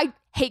 Okay, I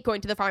hate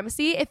going to the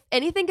pharmacy. If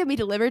anything can be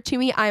delivered to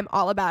me, I'm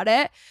all about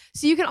it.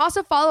 So you can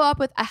also follow up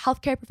with a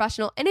healthcare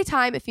professional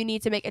anytime if you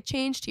need to make a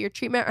change to your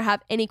treatment or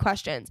have any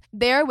questions.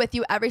 They're with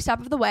you every step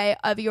of the way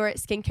of your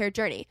skincare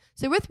journey.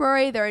 So with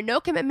Rory, there are no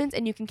commitments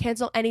and you can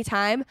cancel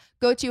anytime.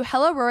 Go to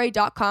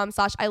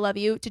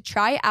hellorory.com/ILOVEYOU to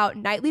try out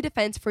Nightly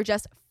Defense for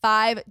just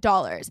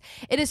 $5.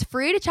 It is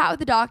free to chat with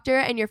the doctor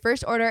and your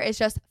first order is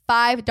just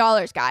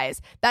 $5,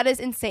 guys. That is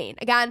insane.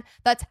 Again,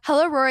 that's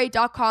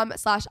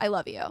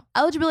hellorory.com/ILOVEYOU.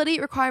 Eligibility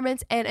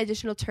requirements and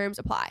additional terms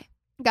apply.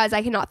 Guys,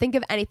 I cannot think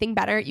of anything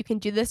better. You can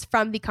do this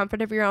from the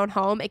comfort of your own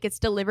home. It gets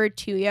delivered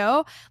to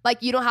you.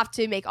 Like, you don't have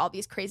to make all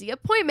these crazy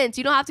appointments.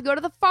 You don't have to go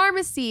to the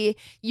pharmacy.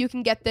 You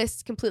can get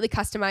this completely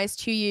customized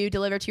to you,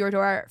 delivered to your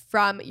door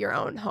from your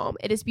own home.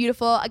 It is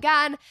beautiful.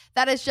 Again,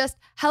 that is just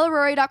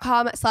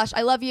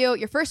hellorory.com/ILOVEYOU.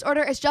 Your first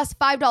order is just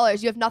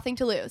 $5. You have nothing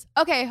to lose.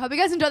 Okay, hope you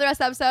guys enjoy the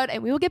rest of the episode,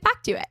 and we will get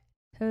back to it.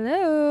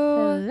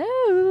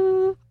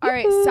 Hello. All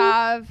right,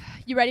 Sav,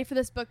 you ready for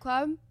this book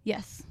club?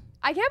 Yes.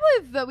 I can't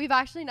believe that we've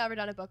actually never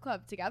done a book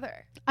club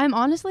together. I'm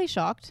honestly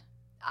shocked.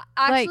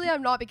 Actually,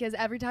 I'm not, because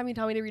every time you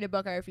tell me to read a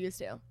book, I refuse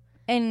to.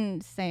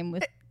 And same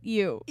with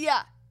you.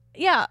 Yeah.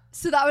 Yeah.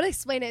 So that would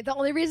explain it. The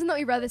only reason that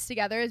we read this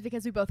together is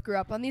because we both grew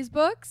up on these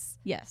books.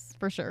 Yes,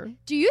 for sure.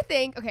 Do you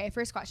think, okay,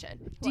 first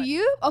question.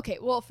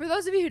 Well, for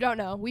those of you who don't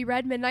know, we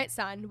read Midnight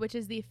Sun, which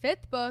is the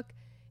 5th book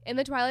in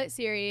the Twilight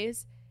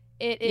series.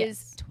 It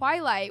is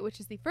Twilight, which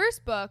is the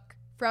first book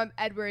from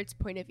Edward's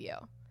point of view.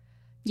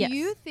 Do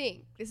you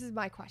think, this is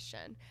my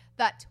question,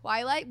 that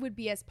Twilight would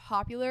be as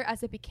popular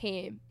as it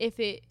became if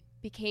it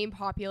became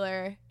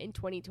popular in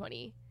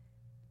 2020?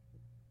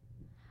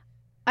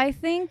 I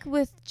think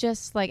with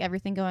just like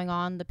everything going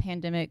on, the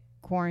pandemic,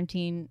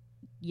 quarantine,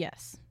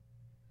 yes.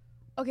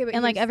 Okay, but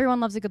and like everyone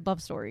loves a good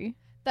love story.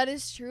 That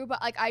is true,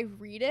 but like I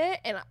read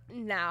it and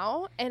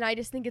I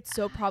just think it's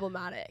so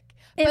problematic.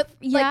 It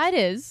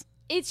is.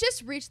 It's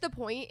just reached the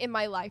point in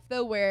my life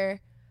though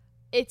where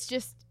it's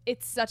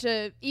such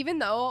a, even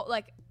though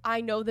like I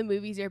know the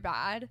movies are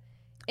bad.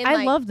 And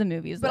I love the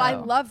movies, but though. I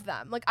love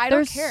them. Like, I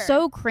don't care. They're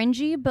so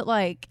cringy, but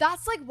like...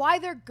 That's like why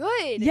they're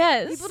good.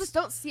 Yes. People just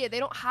don't see it. They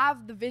don't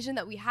have the vision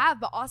that we have.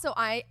 But also,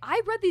 I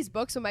read these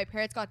books when my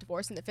parents got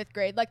divorced in the 5th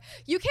grade. Like,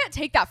 you can't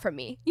take that from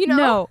me, you know?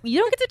 No, you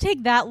don't get to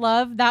take that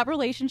love, that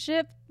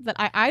relationship that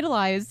I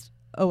idolized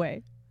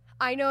away.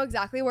 I know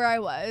exactly where I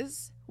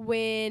was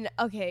when,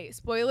 okay,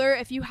 spoiler,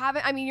 if you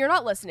haven't, I mean, you're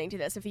not listening to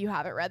this if you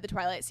haven't read the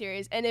Twilight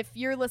series. And if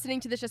you're listening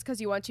to this just because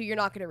you want to, you're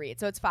not going to read.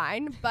 So it's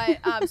fine. But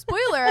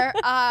spoiler,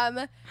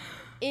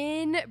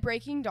 in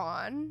Breaking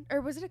Dawn, or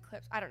was it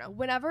Eclipse? I don't know.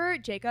 Whenever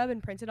Jacob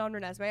imprinted on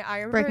Renesmee, I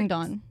remember... Breaking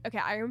Dawn. Okay,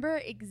 I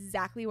remember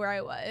exactly where I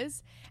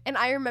was. And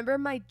I remember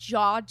my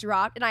jaw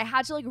dropped and I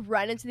had to like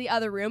run into the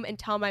other room and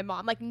tell my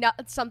mom, like,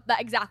 that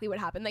exactly what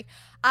happened. Like,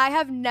 I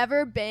have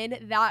never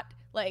been that,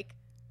 like,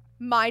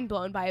 mind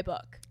blown by a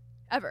book.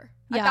 Ever.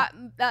 Yeah.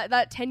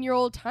 That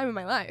 10-year-old time in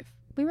my life.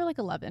 We were like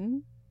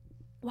 11.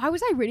 Why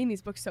was I reading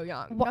these books so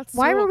young?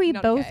 Why were we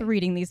both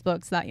reading these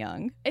books that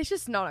young? It's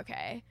just not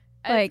okay.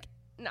 Like,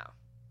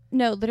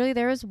 no, literally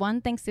there was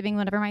one Thanksgiving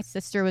whenever my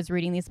sister was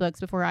reading these books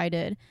before I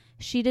did.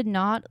 She did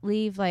not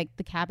leave like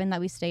the cabin that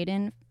we stayed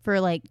in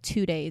for like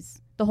 2 days.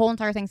 The whole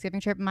entire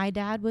Thanksgiving trip. My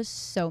dad was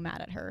so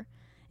mad at her.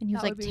 And he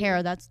was like,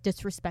 Tara, that's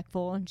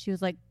disrespectful. And she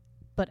was like,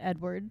 but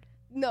Edward...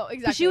 No,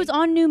 exactly. She was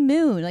on New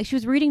Moon. Like, she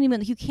was reading New Moon.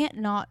 Like, you can't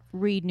not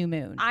read New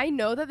Moon. I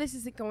know that this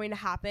isn't going to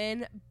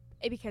happen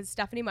because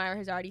Stephanie Meyer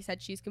has already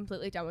said she's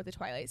completely done with the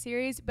Twilight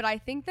series. But I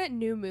think that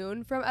New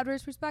Moon, from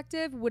Edward's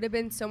perspective, would have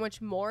been so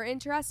much more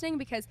interesting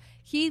because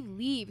he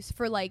leaves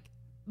for, like,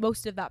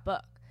 most of that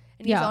book.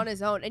 And he's on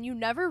his own. And you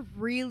never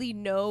really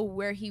know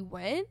where he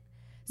went.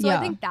 So I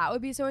think that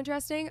would be so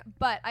interesting.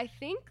 But I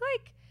think,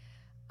 like,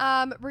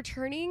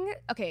 returning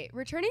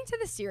to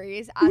the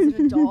series as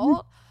an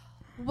adult...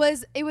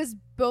 was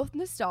both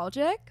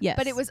nostalgic,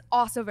 but it was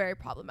also very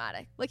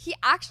problematic. Like, he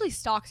actually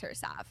stalks her,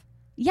 Sav.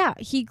 Yeah,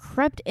 he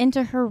crept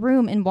into her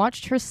room and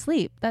watched her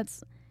sleep.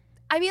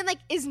 I mean, like,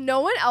 is no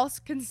one else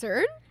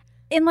concerned?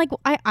 And, like,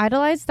 I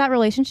idolized that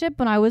relationship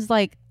when I was,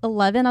 like,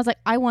 11. I was like,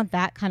 I want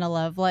that kind of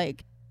love.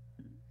 Like,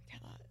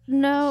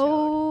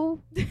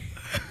 no.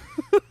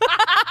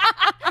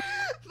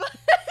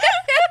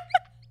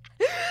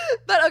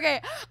 But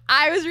okay,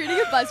 I was reading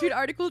a BuzzFeed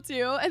article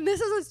too, and this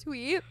is a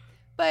tweet.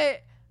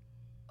 But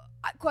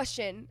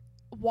question: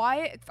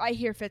 why? I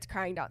hear Fitz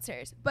crying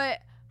downstairs. But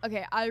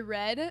okay, I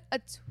read a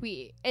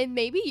tweet, and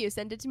maybe you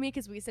sent it to me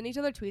because we send each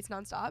other tweets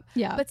nonstop.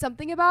 Yeah. But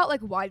something about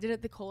like why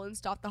didn't the colon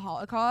stop the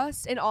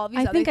Holocaust and all of these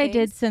I other think things. I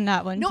did send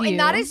that one No, to and you.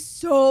 that is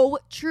so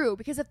true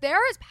because if they're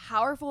as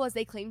powerful as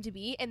they claim to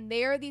be, and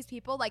they're these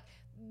people like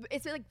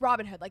it's like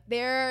Robin Hood, like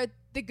they're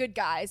the good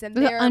guys and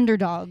They're the they're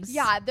underdogs.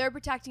 Yeah, they're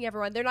protecting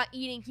everyone. They're not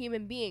eating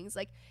human beings.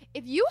 Like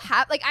if you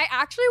have like I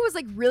actually was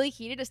like really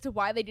heated as to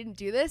why they didn't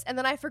do this, and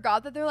then I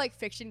forgot that they're like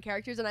fiction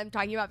characters and I'm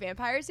talking about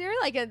vampires here.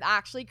 Like it's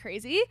actually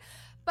crazy.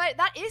 But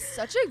that is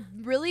such a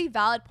really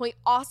valid point.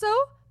 Also,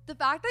 the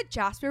fact that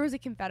Jasper was a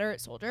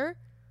Confederate soldier,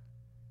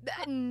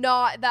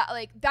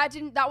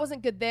 that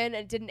wasn't good then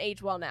and it didn't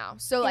age well now.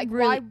 So like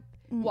why?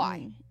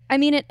 I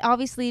mean, it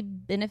obviously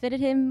benefited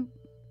him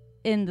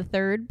in the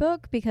third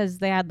book because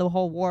they had the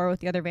whole war with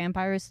the other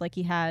vampires. Like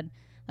he had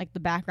like the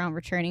background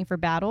returning for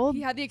battle.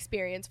 He had the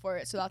experience for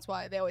it, so that's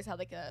why they always had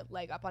like a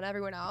leg up on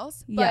everyone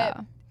else. Yeah.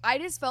 But I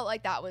just felt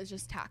like that was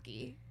just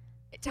tacky.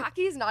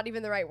 Tacky is not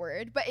even the right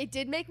word, but it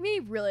did make me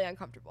really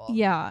uncomfortable.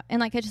 Yeah,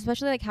 and like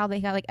especially like how they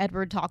got like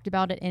Edward talked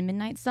about it in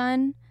Midnight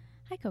Sun.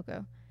 Hi,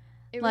 Coco.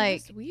 It like,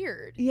 was just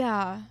weird.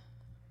 Yeah.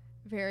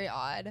 Very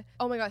odd.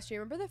 Oh my gosh, do you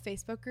remember the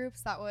Facebook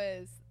groups that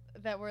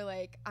were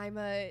like, I'm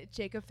a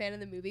Jacob fan in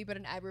the movie, but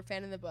an Edward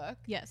fan in the book?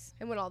 Yes.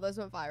 And when all those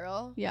went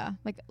viral? Yeah.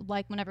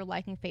 Like whenever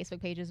liking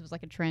Facebook pages was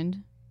like a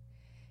trend.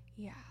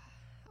 Yeah.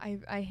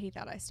 I hate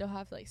that. I still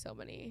have like so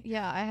many.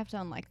 Yeah, I have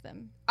to unlike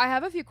them. I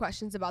have a few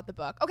questions about the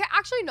book. Okay,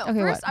 actually no. Okay,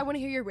 First, what? I want to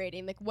hear your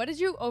rating. Like, what did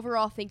you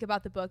overall think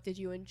about the book? Did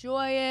you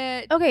enjoy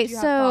it? Okay, Did you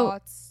have so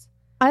thoughts?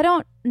 I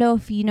don't know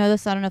if you know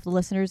this. I don't know if the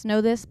listeners know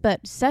this,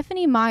 but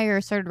Stephanie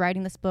Meyer started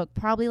writing this book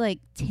probably like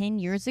 10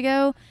 years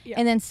ago. Yeah.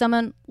 And then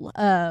someone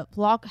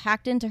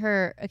hacked into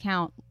her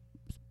account,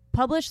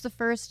 published the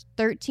first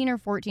 13 or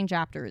 14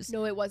 chapters.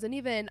 No, it wasn't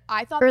even.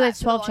 I thought Or that like for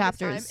the 12 longest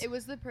chapters. time, it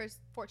was the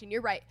 14.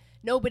 You're right.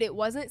 No, but it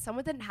wasn't.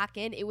 Someone didn't hack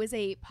in. It was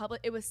it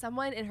was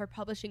someone in her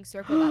publishing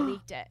circle that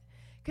leaked it.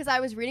 Because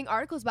I was reading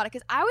articles about it.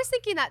 Because I was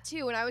thinking that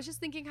too, and I was just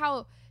thinking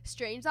how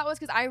strange that was.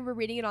 Because I remember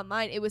reading it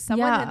online. It was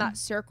someone in that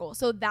circle,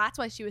 so that's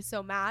why she was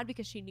so mad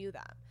because she knew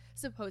them.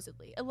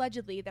 Supposedly,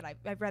 allegedly, that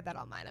I've read that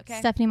online. Okay.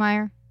 Stephanie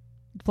Meyer,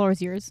 the floor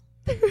is yours.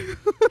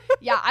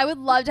 Yeah, I would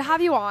love to have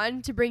you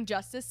on to bring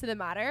justice to the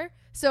matter.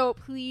 So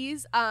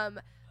please,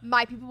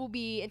 my people will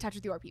be in touch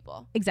with your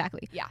people.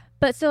 Exactly. Yeah.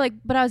 But so like,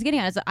 but I was getting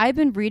at is that I've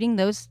been reading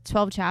those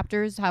 12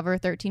 chapters, however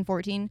 13,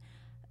 14,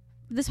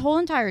 this whole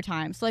entire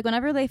time. So like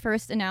whenever they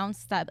first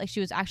announced that like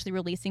she was actually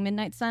releasing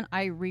Midnight Sun,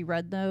 I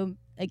reread them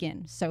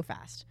again so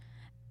fast.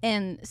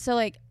 And so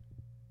like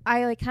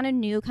I like kind of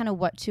knew kind of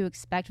what to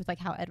expect with like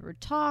how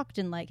Edward talked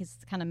and like his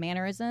kind of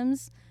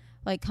mannerisms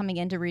like coming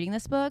into reading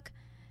this book.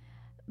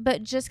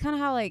 But just kind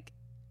of how like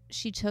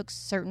she took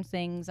certain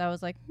things, I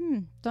was like,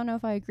 don't know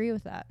if I agree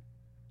with that.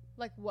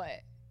 Like what?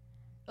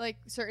 Like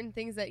certain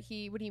things that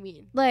what do you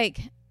mean? Like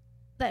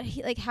that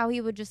he like how he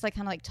would just like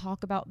kind of like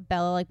talk about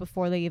Bella like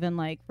before they even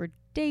like were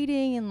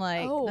dating and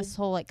like this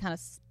whole like kind of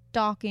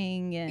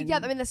stalking and yeah,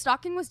 I mean the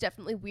stalking was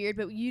definitely weird,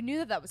 but you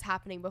knew that was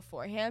happening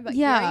beforehand. But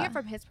Yeah. hearing it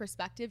from his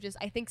perspective just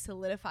I think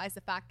solidifies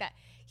the fact that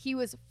he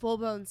was full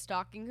blown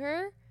stalking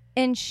her.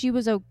 and she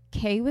was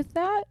okay with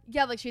that.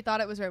 Yeah, like she thought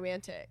it was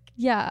romantic.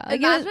 Yeah, like,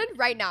 Imagine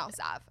right now,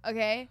 Sav,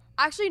 okay?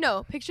 Actually,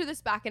 no. Picture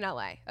this back in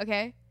LA,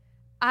 okay?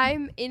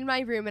 I'm in my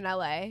room in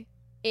LA,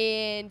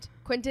 and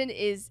Quentin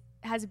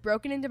has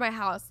broken into my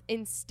house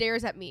and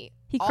stares at me.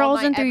 he all crawls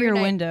night, in through every your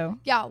night. window.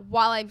 Yeah,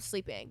 while I'm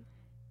sleeping.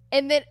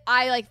 And then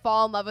I like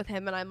fall in love with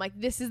him, and I'm like,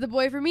 this is the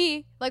boy for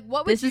me. Like,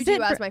 what would This you is do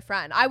it as for- my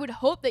friend? I would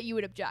hope that you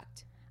would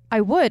object.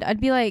 I would.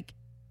 I'd be like,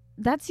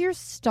 that's your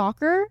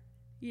stalker,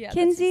 Yeah,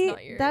 Kinsey.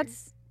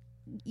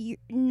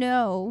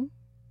 No.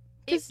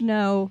 Just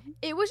no.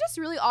 It was just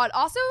really odd.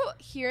 Also,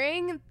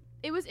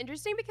 it was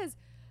interesting because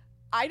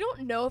I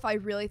don't know if I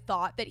really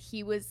thought that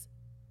he was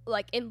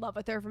like in love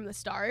with her from the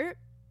start.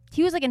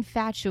 He was like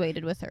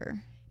infatuated with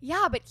her.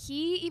 Yeah, but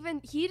he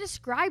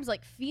describes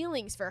like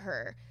feelings for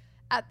her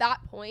at that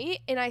point,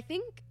 and I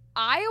think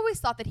I always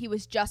thought that he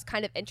was just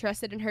kind of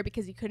interested in her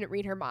because he couldn't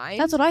read her mind.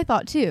 That's what I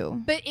thought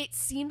too. But it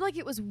seemed like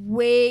it was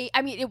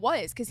it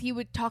was because he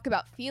would talk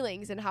about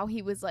feelings and how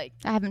he was like,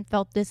 I haven't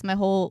felt this my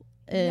whole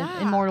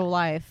immortal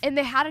life. and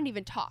they hadn't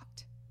even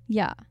talked.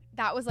 Yeah.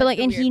 That was like, But like,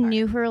 the and weird he part.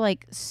 knew her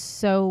like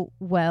so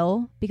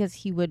well because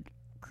he would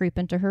creep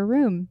into her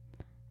room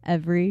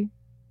every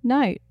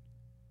night.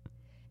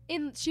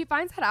 And she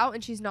finds that out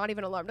and she's not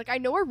even alarmed. Like, I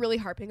know we're really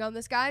harping on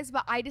this, guys,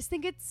 but I just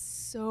think it's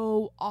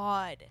so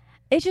odd.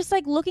 It's just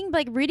like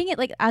reading it,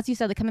 like, as you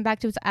said, like coming back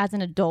to it as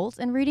an adult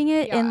and reading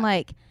it. Yeah. And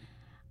like,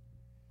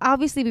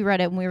 obviously we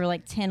read it when we were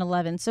like 10,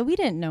 11, so we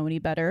didn't know any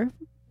better.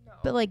 No.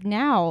 But like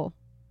now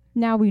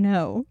we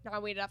know. Now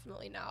we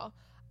definitely know.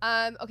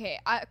 Okay,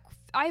 I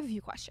have a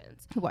few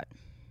questions. What?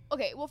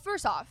 Okay, well,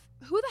 first off,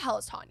 who the hell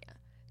is Tanya?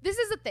 This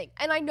is the thing.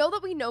 And I know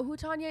that we know who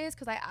Tanya is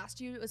because I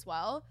asked you as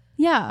well.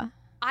 Yeah.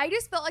 I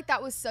just felt like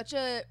that was such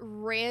a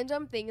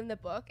random thing in the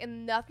book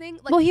and nothing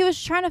like. Well, he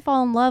was trying to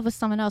fall in love with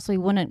someone else so he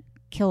wouldn't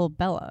kill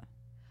Bella.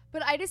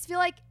 But I just feel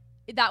like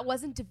that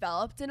wasn't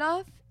developed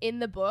enough in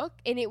the book,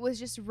 and it was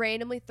just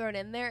randomly thrown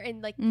in there,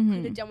 and like you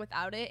could have done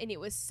without it, and it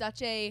was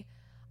such a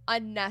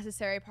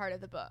unnecessary part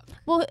of the book.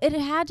 Well, it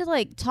had to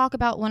like talk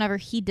about whenever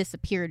he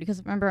disappeared,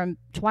 because remember in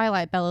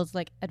Twilight, Bella's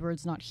like,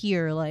 Edward's not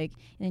here, like,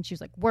 and then she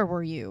was like, where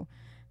were you?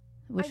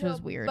 Which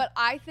was weird. But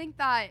I think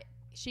that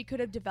she could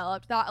have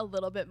developed that a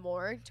little bit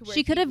more to where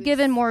she could have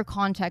given more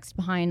context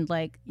behind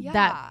like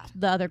that,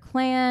 the other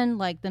clan,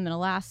 like them in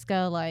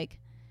Alaska, like,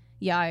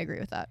 yeah, I agree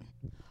with that.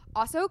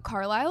 Also,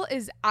 Carlisle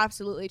is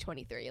absolutely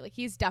 23. Like,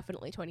 he's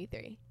definitely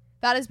 23.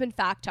 That has been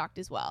fact-checked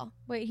as well.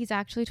 Wait, he's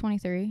actually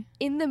 23?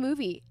 In the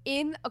movie.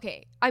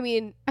 I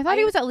mean... I thought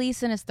he was at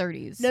least in his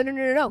 30s.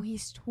 No.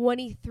 He's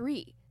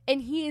 23.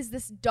 And he is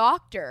this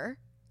doctor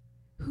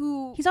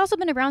who... He's also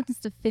been around since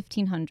the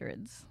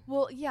 1500s.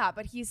 Well, yeah,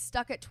 but he's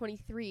stuck at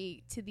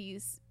 23 to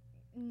these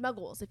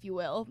muggles, if you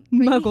will.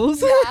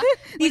 Muggles?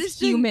 Yeah. These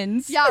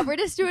humans. We're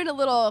just doing a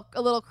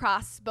little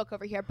cross book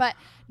over here. But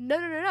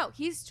no.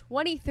 He's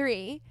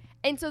 23.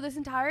 And so this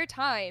entire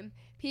time,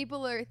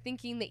 people are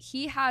thinking that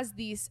he has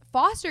these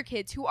foster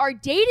kids who are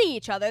dating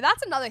each other.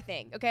 That's another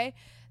thing, okay?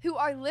 Who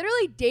are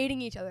literally dating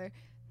each other.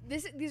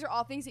 These are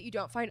all things that you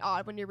don't find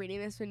odd when you're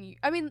reading this.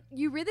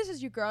 You read this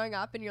as you're growing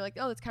up and you're like,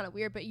 oh, that's kind of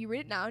weird. But you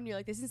read it now and you're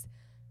like, this is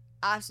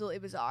absolutely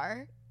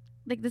bizarre.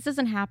 Like, this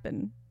doesn't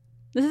happen.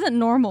 This isn't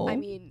normal. I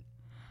mean,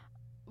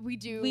 we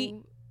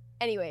do.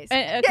 Anyways.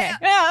 Okay.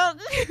 Yeah.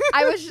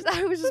 I was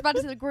just about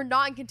to say, like, we're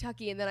not in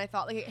Kentucky, and then I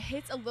thought, like, it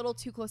hits a little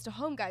too close to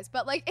home, guys.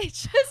 But, like,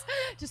 it's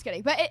just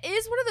kidding. But it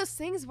is one of those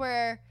things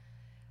where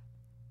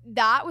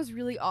that was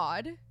really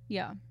odd.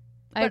 Yeah.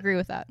 I agree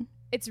with that.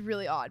 It's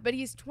really odd. But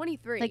he's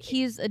 23. Like,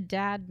 he's a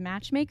dad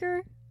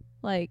matchmaker?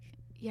 Like.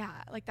 Yeah,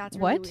 like, that's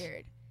really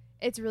weird.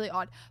 It's really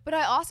odd. But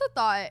I also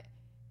thought,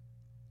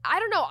 I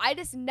don't know, I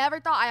just never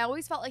thought, I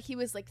always felt like he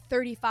was, like,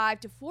 35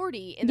 to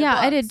 40 in the books.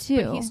 I did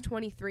too. But he's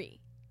 23.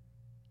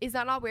 Is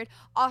that not weird?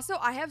 Also,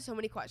 I have so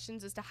many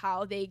questions as to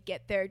how they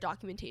get their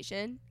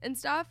documentation and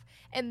stuff.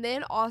 And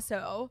then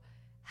also,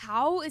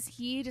 how is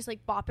he just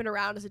like bopping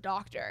around as a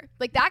doctor?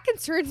 Like, that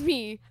concerns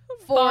me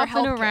for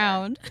bopping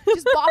around.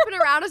 Just bopping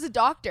around as a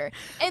doctor.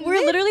 And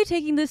we're literally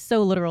taking this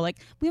so literal. Like,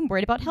 I'm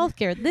worried about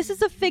healthcare. This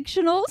is a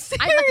fictional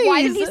series. I'm like,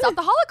 why didn't he stop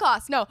the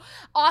Holocaust? No.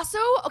 Also,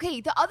 okay,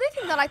 the other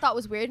thing that I thought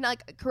was weird, and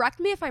like, correct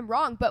me if I'm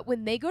wrong, but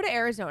when they go to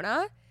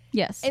Arizona,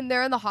 yes, and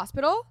they're in the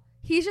hospital,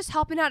 he's just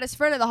helping out his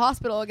friend at the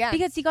hospital again.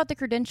 Because he got the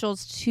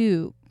credentials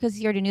too, because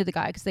he already knew the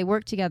guy, because they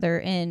worked together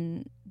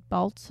in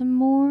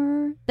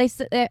Baltimore.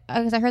 Because I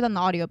heard that in the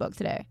audiobook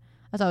today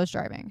as I was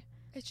driving.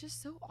 It's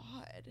just so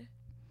odd.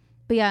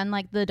 But yeah, and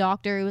like the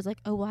doctor was like,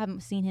 oh, well, I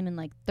haven't seen him in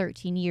like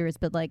 13 years,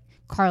 but like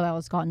Carlisle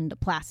has gotten into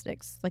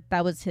plastics. Like,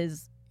 that was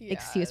his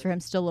excuse for him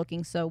still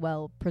looking so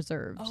well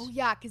preserved. Oh,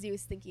 yeah, because he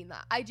was thinking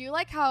that. I do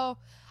like how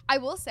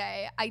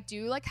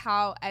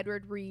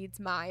Edward reads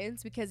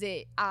minds, because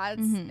it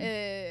adds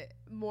a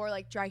more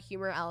like dry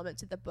humor element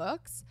to the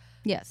books.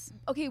 Yes.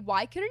 Okay,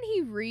 why couldn't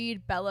he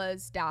read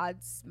Bella's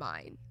dad's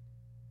mind?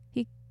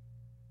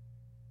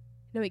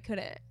 No, he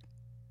couldn't.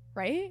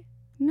 Right?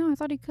 No, I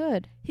thought he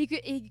could. He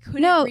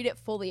couldn't read it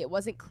fully. It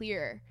wasn't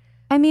clear.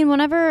 I mean,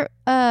 whenever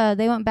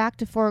they went back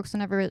to Forks,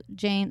 whenever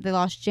they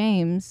lost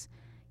James,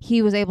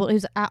 he was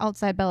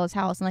outside Bella's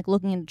house and like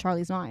looking into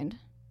Charlie's mind.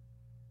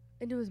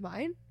 Into his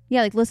mind?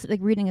 Yeah, like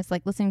reading is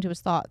like listening to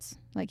his thoughts.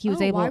 Like, he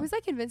was able. Why was I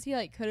convinced he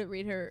like couldn't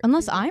read her?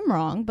 Unless I'm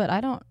wrong, but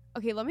I don't.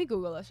 Okay, let me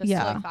Google this just to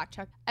like fact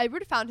check.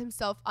 Edward found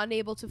himself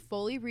unable to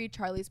fully read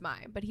Charlie's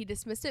mind, but he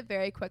dismissed it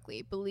very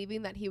quickly,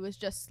 believing that he was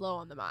just slow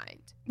on the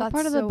mind. What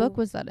part of the book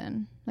was that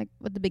in? Like,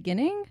 at the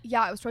beginning?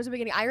 Yeah, it was towards the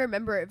beginning. I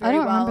remember it very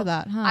well. I don't remember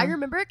that, huh? I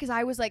remember it because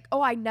I was like,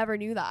 oh, I never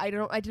knew that. I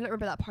didn't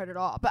remember that part at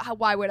all. But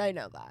why would I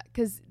know that?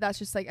 Because that's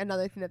just like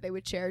another thing that they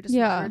would share just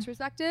from Edward's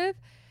perspective.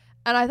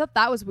 And I thought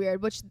that was weird,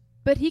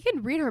 but he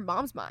can read her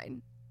mom's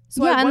mind.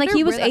 So yeah, and like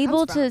he was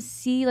able to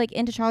see like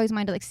into Charlie's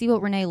mind to like see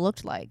what Renee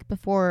looked like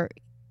before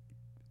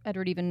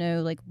Edward even knew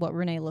like what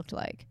Renee looked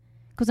like.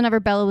 Because whenever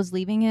Bella was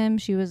leaving him,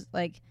 she was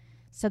like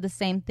said the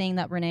same thing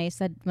that Renee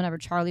said whenever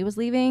Charlie was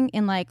leaving,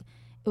 and like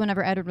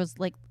whenever Edward was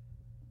like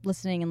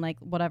listening and like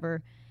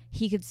whatever,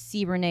 he could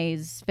see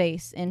Renee's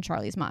face in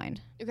Charlie's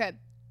mind. Okay,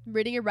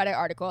 reading a Reddit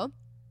article.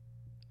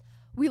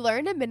 We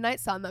learned in Midnight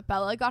Sun that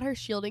Bella got her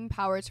shielding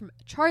powers from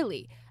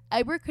Charlie.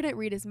 Edward couldn't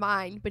read his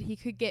mind, but he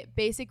could get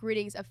basic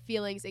readings of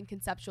feelings and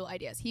conceptual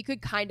ideas. He could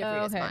kind of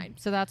read his mind.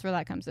 So that's where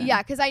that comes in.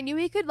 Yeah, because I knew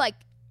he could like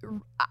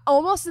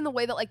almost in the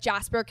way that like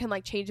Jasper can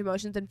like change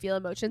emotions and feel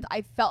emotions.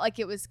 I felt like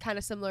it was kind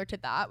of similar to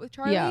that with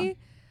Charlie. Yeah.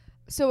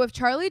 So if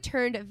Charlie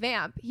turned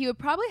vamp, he would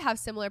probably have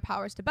similar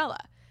powers to Bella.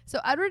 So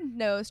Edward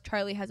knows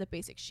Charlie has a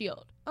basic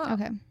shield. Oh,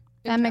 okay.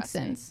 That makes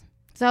sense.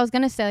 So I was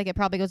going to say, like, it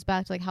probably goes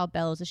back to, like, how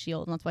Bella's a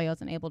shield, and that's why he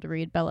wasn't able to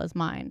read Bella's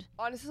mind.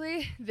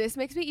 Honestly, this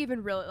makes me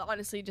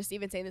just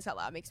even saying this out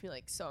loud makes me,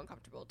 like, so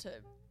uncomfortable to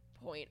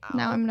point out.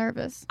 Now I'm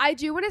nervous. I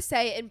do want to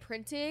say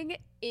imprinting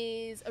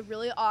is a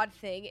really odd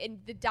thing. In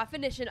the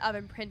definition of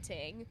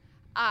imprinting,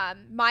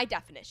 my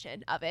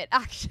definition of it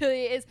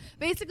actually is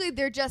basically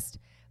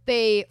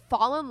they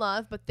fall in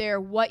love, but they're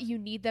what you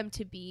need them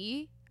to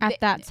be at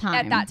that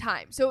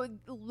time. So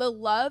the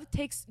love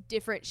takes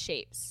different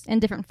shapes. In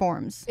different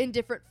forms.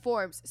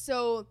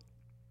 So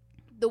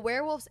the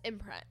werewolf's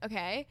imprint,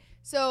 okay?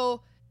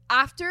 So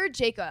after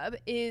Jacob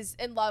is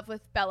in love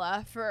with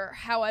Bella for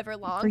however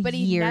long, but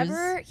he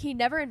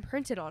never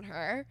imprinted on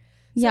her.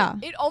 So yeah.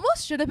 It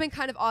almost should have been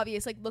kind of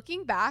obvious. Like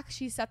looking back,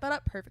 she set that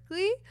up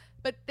perfectly.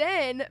 But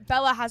then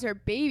Bella has her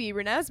baby,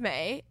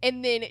 Renesmee,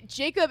 and then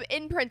Jacob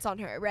imprints on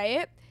her,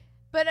 right?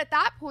 But at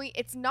that point,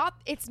 it's not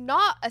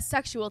a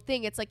sexual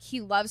thing. It's like he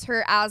loves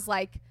her as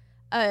like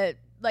a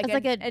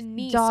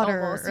niece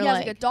daughter, almost. or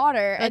Like a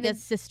daughter, like and a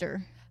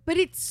sister. But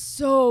it's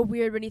so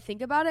weird when you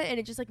think about it, and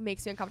it just like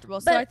makes me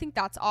uncomfortable. So I think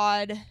that's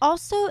odd.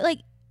 Also, like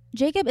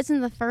Jacob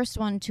isn't the first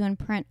one to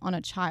imprint on a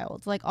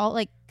child.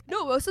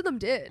 No, most of them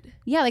did.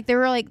 Yeah, like they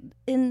were like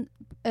in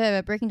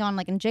breaking down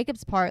like in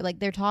Jacob's part, like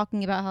they're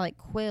talking about how like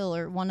Quill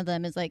or one of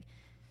them is like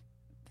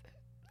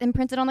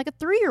imprinted on like a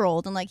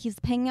 3-year-old and like he's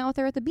hanging out with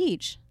her at the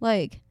beach.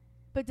 Like,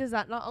 but does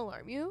that not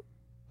alarm you?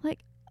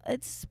 Like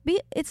it's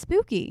spooky. It's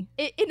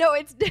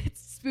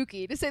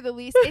spooky to say the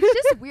least.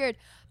 It's just weird.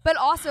 But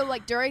also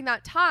like during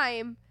that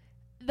time,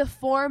 the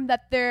form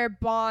that their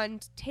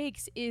bond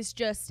takes is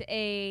just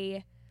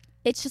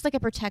it's just like a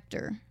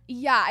protector.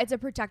 Yeah, it's a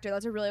protector.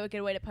 That's a really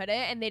good way to put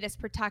it. And they just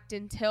protect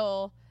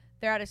until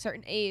they're at a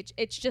certain age.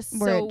 It's just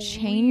where so it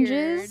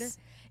changes. Weird.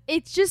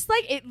 It's just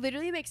like it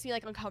literally makes me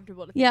like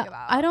uncomfortable to think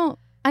about.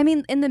 I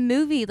mean, in the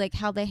movie, like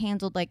how they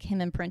handled like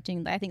him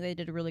imprinting, I think they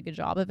did a really good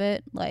job of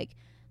it. Like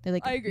they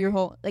like I agree. your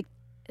whole like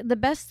the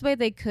best way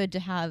they could to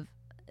have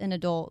an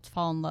adult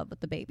fall in love with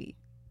the baby.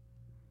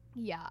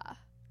 Yeah,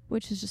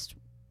 which is just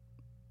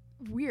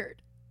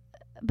weird.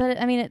 But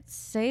I mean, it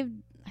saved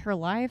her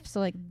life, so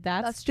like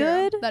that's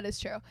good. True. That is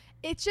true.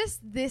 It's just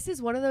this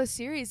is one of those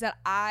series that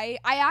I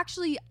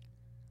actually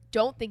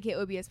don't think it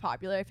would be as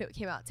popular if it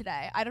came out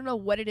today. I don't know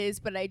what it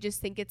is, but I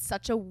just think it's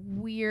such a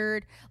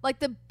weird, like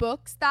the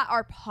books that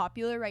are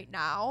popular right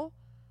now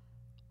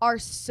are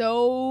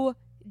so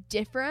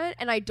different,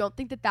 and I don't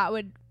think that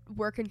would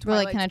work in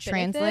Twilight's really kind of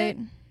translate.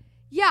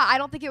 Yeah, I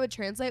don't think it would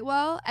translate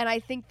well, and I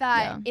think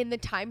that in the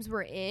times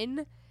we're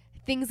in,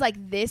 things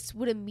like this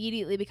would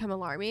immediately become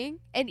alarming.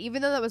 And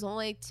even though that was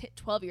only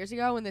 12 years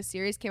ago when the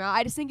series came out,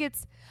 I just think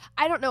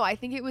I don't know. I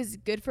think it was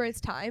good for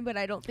its time, but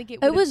I don't think it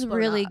was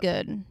really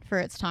good for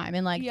its time.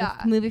 And like the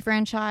movie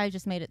franchise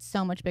just made it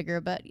so much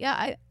bigger. But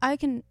yeah, I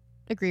can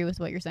agree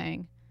with what you're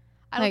saying.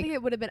 I don't think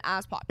it would have been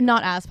as popular.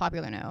 Not as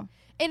popular, no.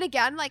 And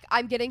again, like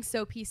I'm getting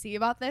so PC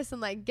about this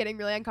and like getting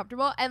really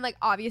uncomfortable. And like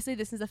obviously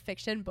this is a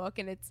fiction book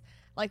and it's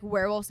like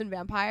werewolves and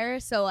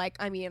vampires. So like,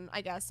 I mean,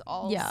 I guess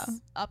all's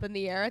up in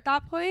the air at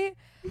that point.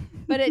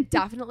 But it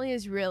definitely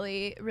is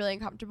really, really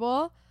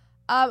uncomfortable.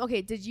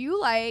 Okay, did you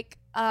like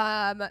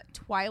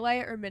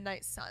Twilight or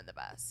Midnight Sun the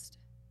best?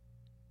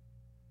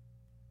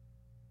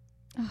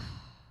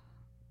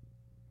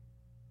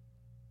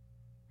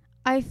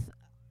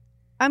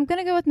 I'm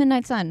gonna go with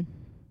Midnight Sun.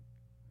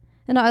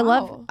 And I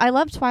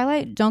love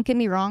Twilight, don't get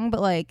me wrong, but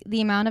like the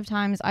amount of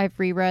times I've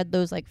reread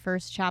those like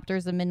first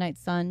chapters of Midnight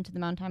Sun to the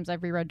amount of times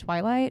I've reread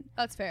Twilight.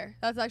 That's fair.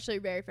 That's actually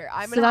very fair.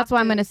 So that's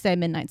why I'm gonna say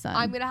Midnight Sun.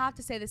 I'm gonna have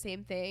to say the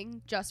same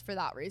thing just for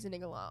that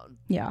reasoning alone.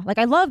 Yeah, like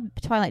I love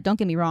Twilight, don't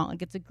get me wrong,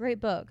 like it's a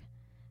great book,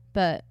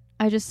 but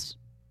I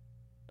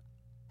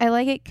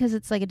like it because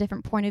it's like a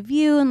different point of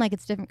view and like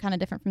it's kind of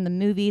different from the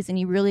movies, and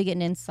you really get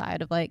an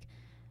insight of like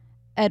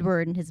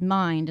Edward and his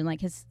mind and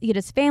like you get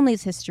his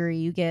family's history.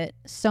 You get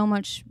so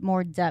much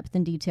more depth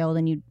and detail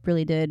than you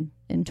really did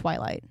in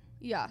Twilight.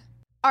 Yeah.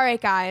 All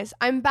right, guys,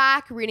 I'm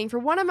back reading for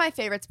one of my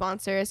favorite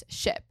sponsors,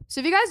 Ship.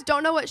 So if you guys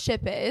don't know what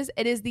Ship is,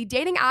 it is the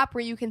dating app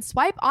where you can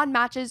swipe on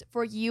matches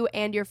for you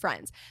and your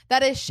friends.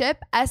 That is Ship,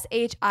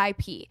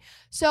 S-H-I-P.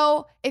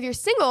 So if you're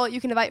single,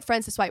 you can invite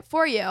friends to swipe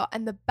for you.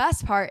 And the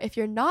best part, if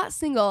you're not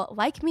single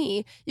like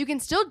me, you can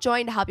still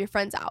join to help your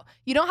friends out.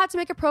 You don't have to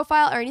make a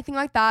profile or anything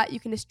like that. You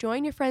can just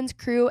join your friend's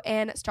crew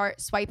and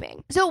start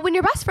swiping. So when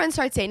your best friend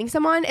starts dating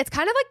someone, it's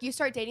kind of like you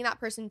start dating that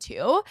person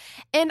too.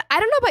 And I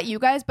don't know about you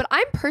guys, but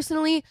I'm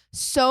personally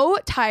so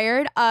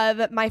tired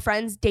of my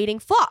friends dating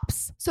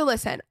flops. So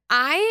listen,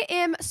 I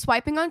am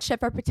swiping on Ship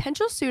for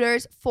potential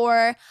suitors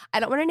for, I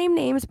don't want to name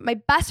names, but my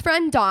best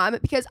friend Dom,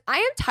 because I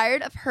am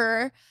tired of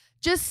her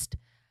just,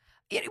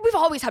 we've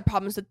always had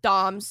problems with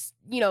Dom's,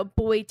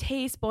 boy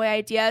taste, boy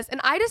ideas. And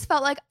I just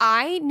felt like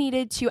I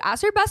needed to,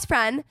 as her best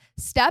friend,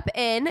 step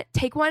in,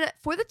 take one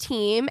for the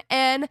team,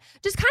 and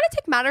just kind of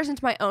take matters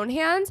into my own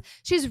hands.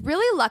 She's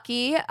really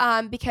lucky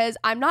because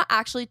I'm not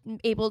actually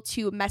able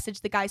to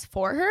message the guys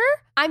for her.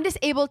 I'm just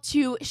able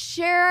to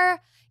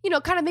share,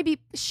 kind of maybe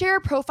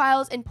share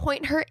profiles and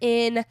point her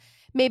in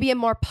maybe a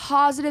more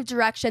positive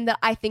direction that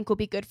I think will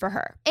be good for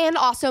her. And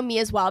also me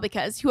as well,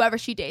 because whoever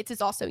she dates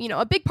is also,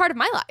 a big part of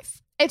my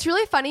life. It's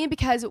really funny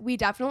because we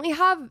definitely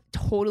have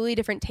totally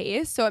different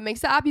tastes. So it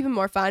makes the app even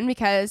more fun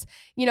because,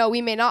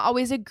 we may not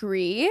always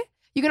agree.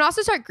 You can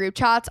also start group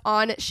chats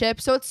on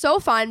Ship. So it's so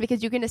fun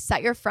because you can just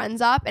set your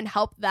friends up and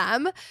help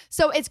them.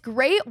 So it's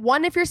great,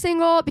 one, if you're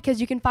single, because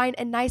you can find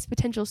a nice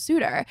potential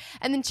suitor.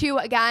 And then two,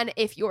 again,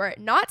 if you're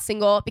not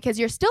single, because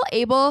you're still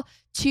able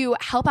to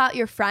help out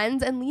your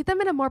friends and lead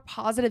them in a more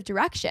positive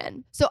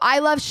direction. So I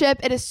love Ship.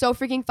 It is so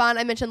freaking fun.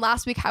 I mentioned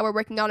last week how we're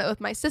working on it with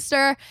my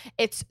sister.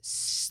 It's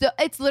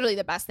literally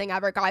the best thing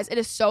ever, guys. It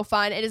is so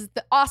fun. It is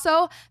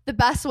also the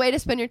best way to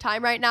spend your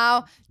time right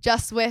now,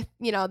 just with,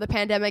 the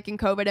pandemic and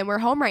COVID, and we're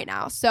home right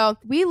now. So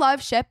we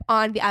love Ship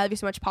on the I Love You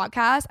So Much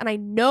podcast, and I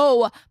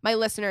know my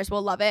listeners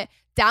will love it.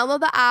 Download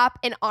the app,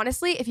 and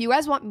honestly, if you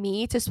guys want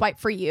me to swipe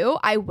for you,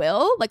 I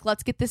will.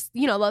 Let's get this,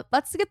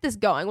 let's get this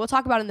going. We'll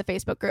talk about it in the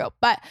Facebook group.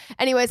 But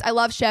anyways, I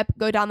love Ship.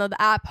 Go download the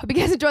app. Hope you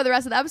guys enjoy the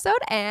rest of the episode,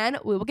 and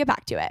we will get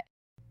back to it.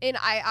 And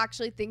I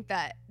actually think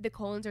that the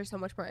Colons are so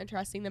much more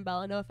interesting than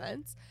Bella, no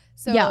offense.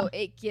 So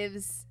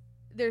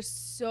there's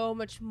so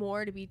much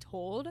more to be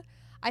told.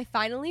 I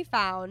finally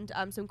found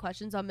some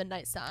questions on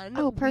Midnight Sun.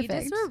 Oh, perfect. We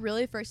just were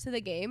really first to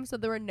the game, so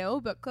there were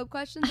no book club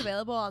questions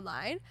available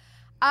online.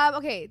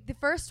 Okay, the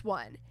first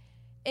one.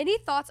 Any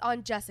thoughts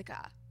on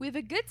Jessica? We have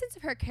a good sense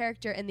of her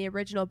character in the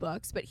original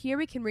books, but here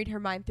we can read her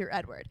mind through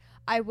Edward.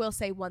 I will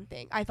say one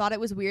thing. I thought it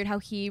was weird how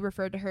he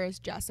referred to her as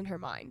Jess in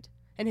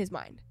his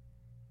mind.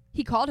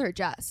 He called her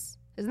Jess.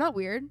 Isn't that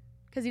weird?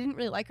 Because he didn't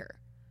really like her.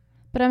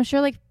 But I'm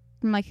sure,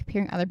 from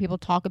hearing other people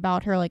talk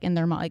about her, in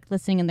their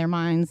listening in their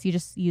minds, you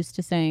just used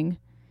to saying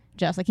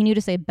Jess. He knew to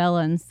say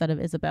Bella instead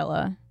of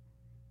Isabella,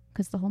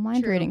 because the whole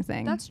mind reading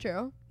thing. That's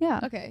true.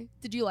 Yeah. Okay.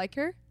 Did you like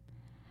her?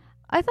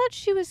 I thought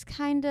she was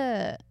kind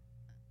of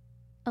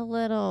a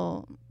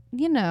little,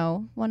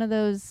 one of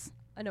those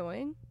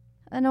annoying.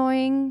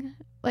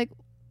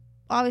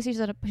 Obviously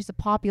she's a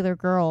popular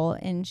girl,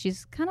 and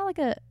she's kind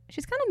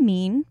of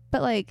mean,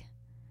 but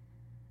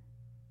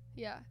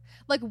yeah.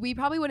 We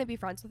probably wouldn't be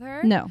friends with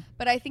her. No.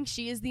 But I think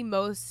she is the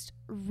most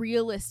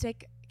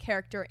realistic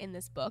character in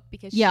this book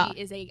because she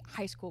is a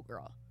high school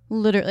girl.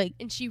 Literally.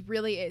 And she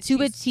really is.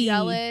 To a She's T.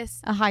 jealous.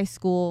 A high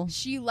school.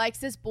 She likes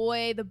this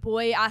boy. The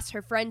boy asked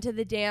her friend to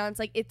the dance.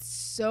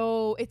 It's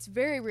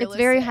very realistic. It's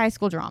very high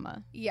school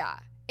drama. Yeah.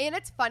 And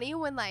it's funny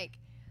when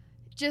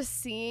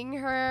just seeing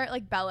her,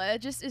 Bella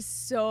just is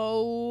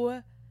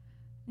so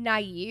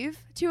naive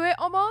to it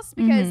almost,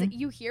 because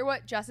you hear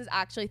what Jess is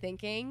actually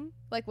thinking,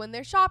 when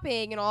they're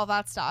shopping and all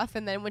that stuff,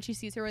 and then when she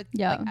sees her with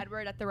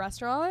Edward at the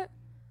restaurant,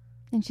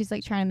 and she's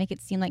trying to make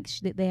it seem like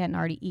they hadn't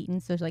already eaten,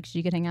 so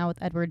she could hang out with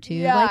Edward too.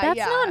 Yeah,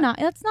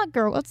 That's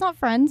not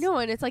friends. No,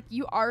 and it's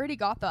you already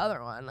got the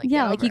other one.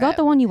 You got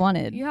the one you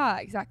wanted. Yeah,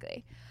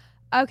 exactly.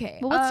 Okay.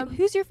 Well,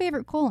 who's your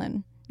favorite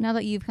Colon? Now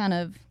that you've kind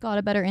of got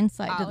a better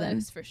insight to them.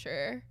 Alice, for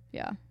sure.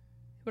 Yeah.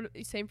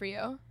 Same for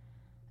you?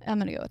 I'm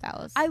gonna go with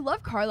Alice. I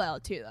love Carlisle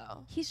too,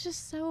 though. He's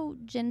just so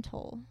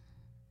gentle.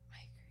 I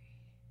agree.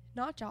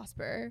 Not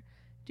Jasper,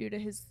 due to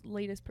his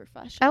latest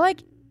profession. I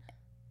like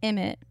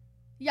Emmett.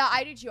 Yeah,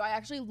 I do too. I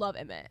actually love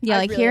Emmett. Yeah,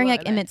 really hearing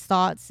Emmett's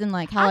thoughts and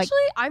how actually,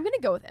 I'm gonna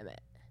go with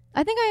Emmett.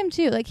 I think I am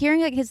too.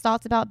 Hearing his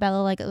thoughts about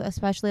Bella,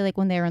 especially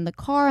when they were in the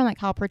car, and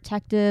how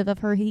protective of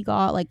her he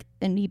got,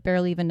 and he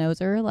barely even knows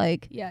her.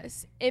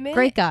 Yes, Emmett,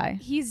 great guy.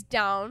 He's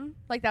down.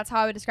 That's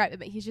how I would describe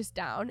Emmett. He's just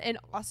down, and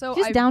also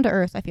just down to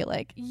earth. I feel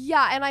like.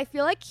 Yeah, and I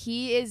feel like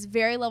he is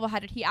very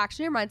level-headed. He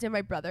actually reminds me of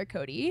my brother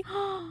Cody.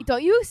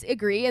 Don't you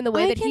agree in the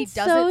way that he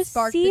doesn't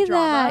spark the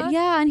drama? That.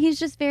 Yeah, and he's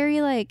just very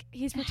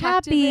he's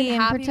happy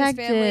and protective.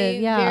 With his family,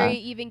 yeah, very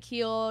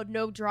even-keeled,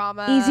 no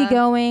drama,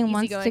 easygoing.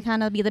 Wants to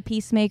kind of be the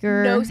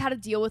peacemaker. Knows how to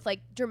deal with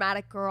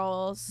dramatic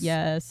girls.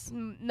 Yes.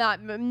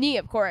 Not me,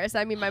 of course.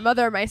 I mean, my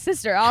mother and my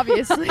sister,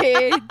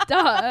 obviously.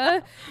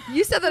 Duh.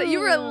 You said that you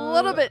were a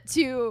little bit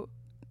too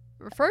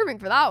affirming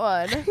for that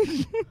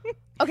one.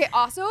 Okay,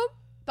 also,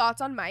 thoughts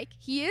on Mike.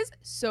 He is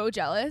so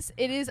jealous.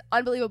 It is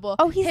unbelievable.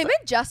 Oh, him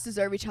and Jess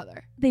deserve each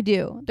other. They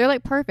do. They're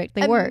perfect.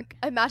 They work.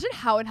 Imagine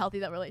how unhealthy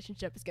that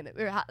relationship is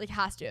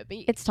has to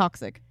be. It's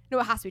toxic. No,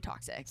 it has to be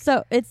toxic.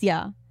 So it's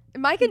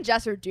Mike and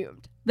Jess are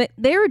doomed.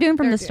 They were doomed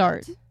from the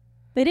start.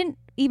 They didn't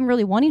even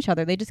really want each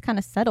other. They just kind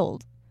of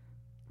settled.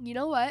 You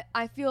know what?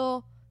 I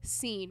feel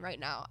seen right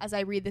now as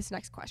I read this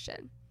next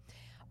question.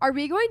 Are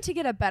we going to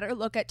get a better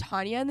look at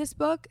Tanya in this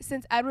book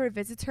since Edward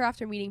visits her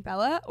after meeting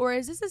Bella, or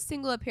is this a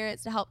single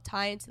appearance to help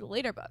tie into the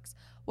later books?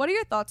 What are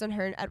your thoughts on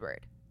her and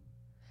Edward?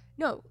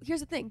 No,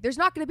 here's the thing. There's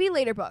not going to be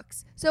later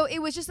books. So it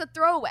was just a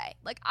throwaway.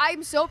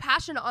 I'm so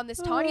passionate on this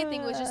Tanya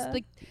thing was just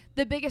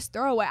the biggest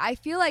throwaway. I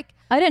feel like...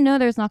 I didn't know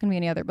there's not going to be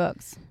any other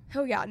books.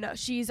 Oh yeah, no.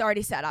 She's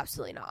already said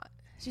absolutely not.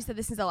 She said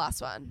this is the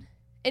last one.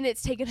 And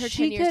it's taken her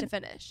 10 years to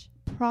finish.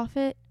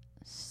 Profit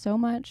so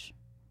much.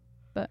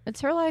 But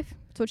it's her life.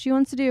 It's what she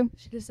wants to do.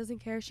 She just doesn't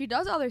care. She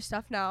does other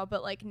stuff now,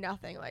 but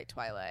nothing like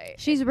Twilight.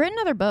 She's written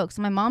other books.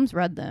 My mom's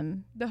read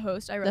them. The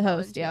Host, I read The that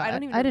Host, one too. yeah. I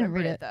don't even I didn't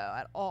remember read it though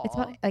at all. It's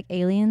about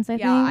aliens, I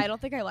think. Yeah, I don't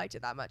think I liked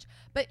it that much.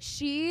 But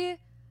she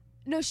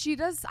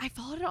does. I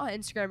followed it on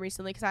Instagram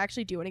recently because I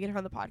actually do want to get her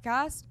on the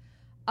podcast.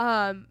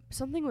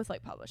 Something with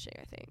like publishing,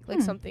 I think,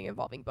 like something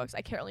involving books.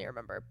 I can't really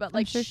remember, but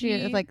like I'm sure she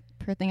if like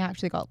her thing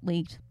actually got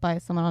leaked by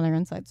someone on their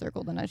inside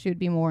circle, then she would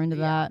be more into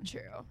that.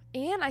 True.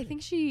 And I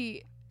think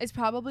she is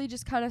probably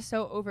just kind of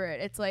so over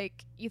it. It's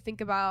like you think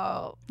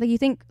about like you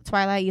think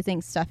Twilight, you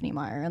think Stephenie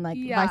Meyer, and like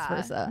vice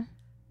versa.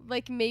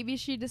 Like maybe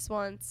she just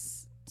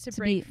wants to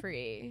break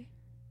free.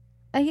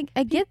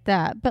 I get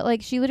that, but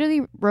like she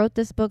literally wrote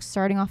this book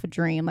starting off a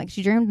dream. Like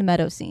she dreamed the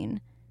meadow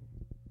scene,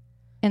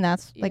 and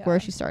that's like where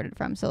she started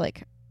from. So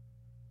like.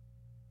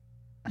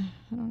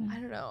 I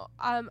don't know.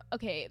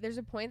 Okay, there's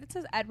a point that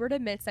says Edward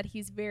admits that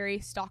he's very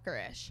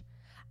stalkerish.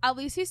 At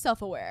least he's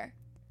self-aware.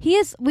 He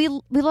is. We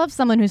love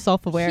someone who's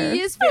self-aware. He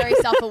is very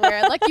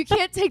self-aware. Like you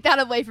can't take that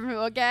away from him,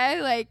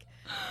 okay? Like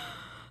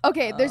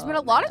okay, there's been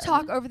a lot of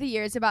talk over the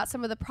years about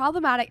some of the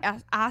problematic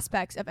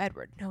aspects of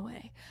Edward. No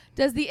way.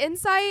 Does the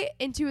insight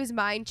into his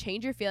mind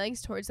change your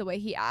feelings towards the way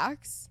he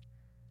acts?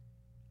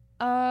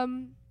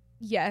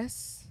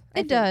 Yes.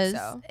 It does.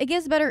 So. It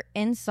gives better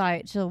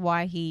insight to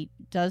why he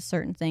does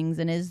certain things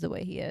and is the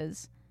way he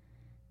is.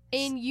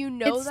 And you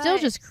know it's still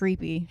just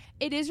creepy.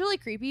 It is really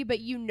creepy,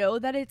 but you know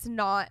that it's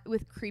not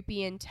with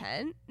creepy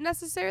intent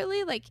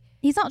necessarily. Like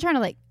he's not trying to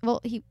like. Well,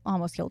 he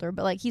almost killed her,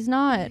 but like he's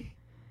not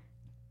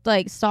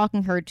like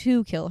stalking her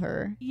to kill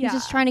her. Yeah. He's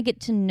just trying to get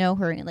to know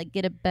her and like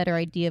get a better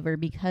idea of her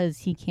because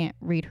he can't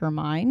read her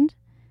mind.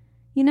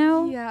 You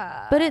know?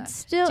 Yeah. But it's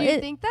still... Do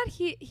you think that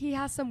he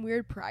has some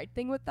weird pride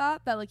thing with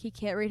that like he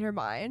can't read her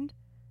mind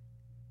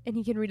and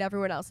he can read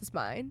everyone else's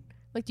mind?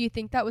 Like, do you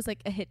think that was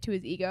like a hit to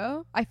his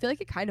ego? I feel like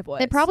it kind of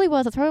was. It probably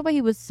was. That's probably why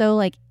he was so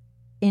like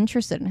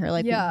interested in her.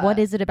 Like, what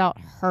is it about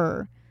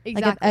her?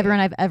 Exactly. Like, of everyone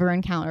I've ever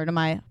encountered in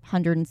my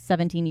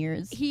 117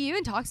 years. He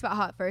even talks about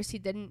how at first he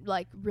didn't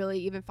like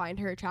really even find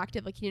her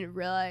attractive. Like, he didn't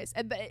realize...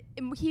 But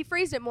he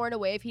phrased it more in a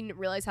way if he didn't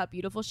realize how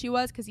beautiful she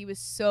was because he was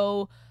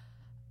so...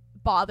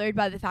 bothered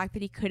by the fact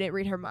that he couldn't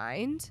read her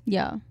mind.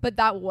 Yeah. But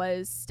that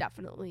was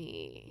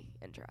definitely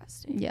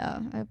interesting.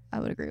 Yeah, I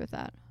would agree with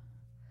that.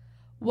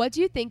 What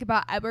do you think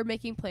about Edward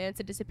making plans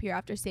to disappear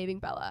after saving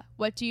Bella?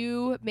 What do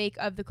you make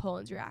of the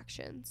Cullens'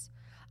 reactions?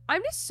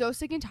 I'm just so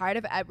sick and tired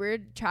of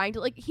Edward trying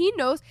to, like, he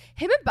knows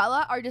him and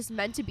Bella are just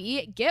meant to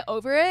be. Get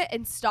over it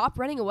and stop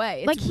running away.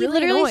 It's like, he really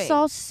literally annoying.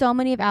 Saw so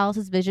many of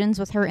Alice's visions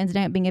with her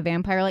incident being a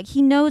vampire. Like,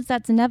 he knows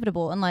that's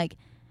inevitable. And, like,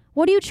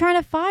 what are you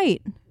trying to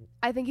fight?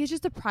 I think he's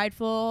just a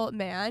prideful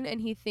man,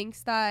 and he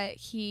thinks that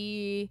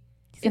he's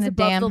gonna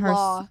damn her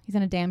law. He's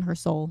gonna damn her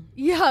soul.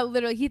 Yeah,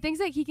 literally. He thinks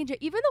that he can,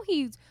 even though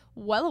he's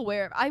well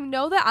aware of. I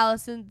know that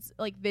Allison's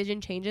like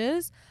vision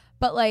changes,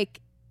 but like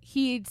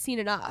he'd seen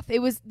enough.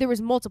 There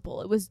was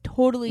multiple. It was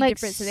totally like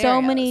different scenarios.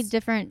 So many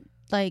different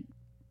like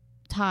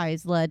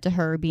ties led to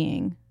her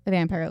being a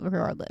vampire,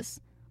 regardless.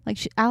 Like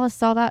Alice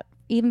saw that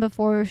even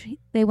before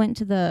they went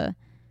to the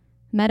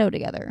meadow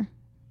together.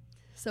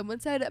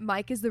 Someone said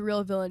Mike is the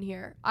real villain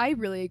here. I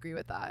really agree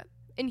with that.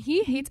 And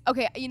he hates...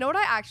 Okay, you know what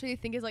I actually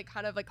think is like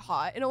kind of like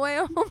hot in a way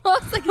almost?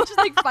 Like it's just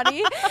like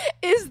funny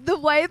is the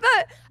way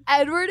that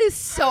Edward is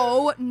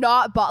so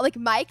not... Like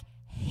Mike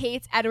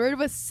hates Edward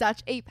with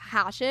such a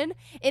passion.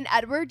 And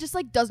Edward just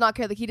like does not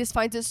care. Like he just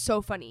finds it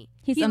so funny.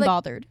 He's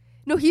unbothered.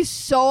 No, he's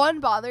so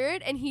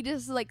unbothered and he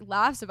just like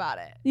laughs about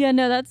it. Yeah,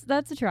 no,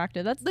 that's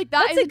attractive. That's like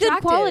that's a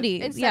good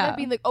quality. Instead of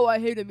being like, oh, I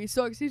hate him, he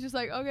sucks. He's just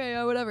like,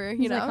 okay, whatever.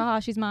 He's know? like,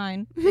 haha, she's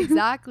mine.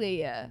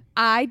 Exactly.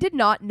 I did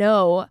not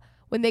know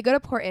when they go to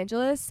Port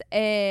Angeles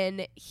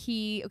and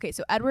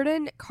so Edward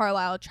and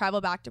Carlisle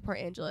travel back to Port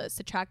Angeles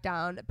to track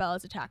down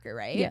Bella's attacker,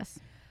 right? Yes.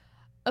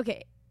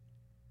 Okay.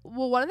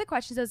 Well, one of the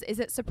questions is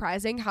it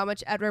surprising how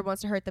much Edward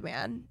wants to hurt the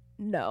man?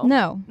 No.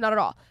 No. Not at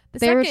all.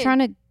 They were trying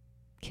to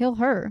kill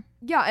her.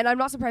 Yeah, and I'm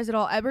not surprised at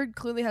all. Edward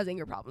clearly has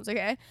anger problems,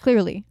 okay?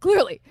 Clearly.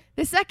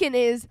 The second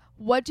is,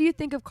 what do you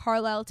think of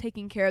Carlisle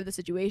taking care of the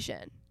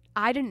situation?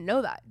 I didn't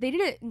know that. They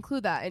didn't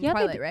include that in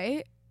Twilight,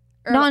 right?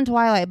 Or not in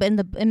Twilight, but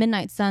in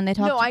Midnight Sun, they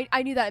talked... No,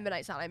 I knew that in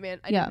Midnight Sun. I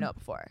didn't know it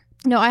before.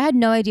 No, I had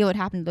no idea what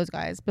happened to those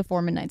guys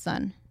before Midnight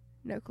Sun.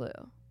 No clue.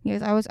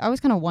 Yes, I was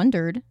kind of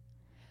wondered.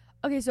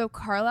 Okay, so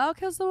Carlisle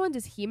kills someone.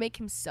 Does he make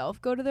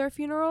himself go to their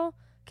funeral?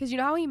 Because you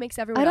know how he makes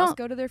everyone else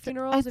go to their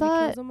funerals if he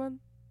kills someone?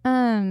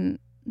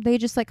 They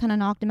just like kind of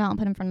knocked him out and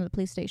put him in front of the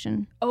police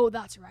station. Oh,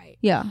 that's right.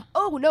 Yeah.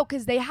 Oh, no,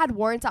 because they had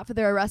warrants out for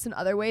their arrest in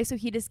other ways, so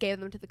he just gave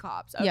them to the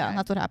cops. Okay. Yeah,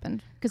 that's what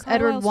happened. Because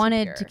Edward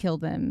wanted to kill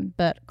them,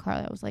 but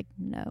Carlisle was like,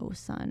 no,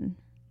 son.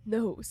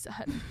 No,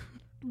 son.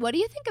 What do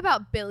you think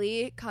about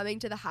Billy coming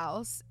to the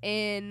house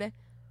and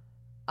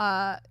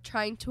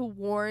trying to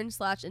warn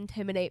 /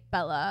 intimidate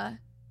Bella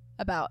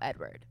about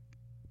Edward?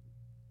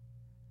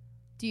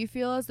 Do you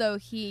feel as though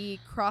he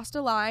crossed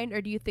a line,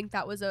 or do you think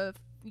that was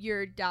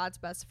your dad's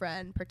best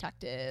friend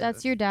protective?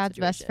 That's your dad's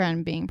best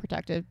friend being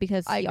protective,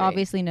 because he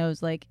obviously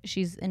knows like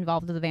she's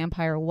involved with the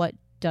vampire. What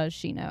does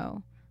she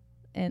know?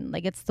 And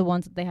like it's the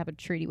ones that they have a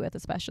treaty with,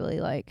 especially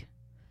like.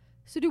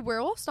 So do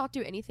werewolves not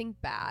do anything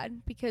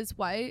bad? Because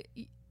why?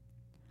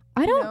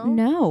 I don't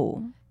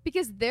know.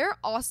 Because they're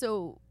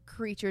also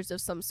creatures of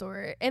some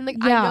sort, and like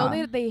I know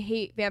that they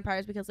hate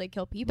vampires because they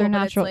kill people. They're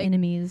natural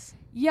enemies.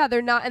 Yeah,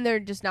 they're not, and they're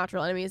just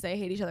natural enemies. They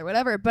hate each other,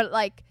 whatever. But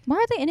like, Why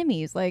are they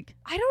enemies? Like,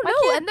 I don't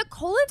know. And the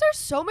Colons are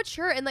so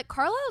mature, and like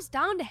Carlisle's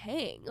down to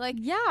hang. Like,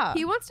 yeah,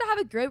 he wants to have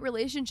a great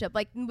relationship.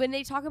 Like when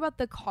they talk about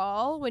the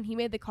call, when he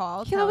made the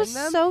call, that was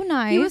them, so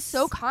nice. He was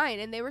so kind,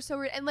 and they were so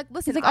and like,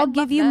 listen, he's like, I'll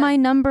give you my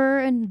number,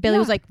 and Billy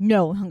was like,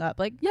 no, hung up.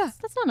 Like, yeah,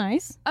 that's not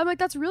nice. I'm like,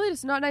 that's really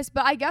just not nice.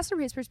 But I guess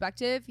from his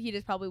perspective, he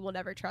just probably will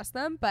never trust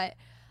them. But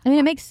I mean,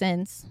 it makes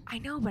sense. I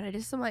know, but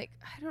I'm like,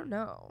 I don't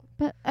know.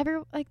 But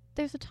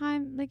there's a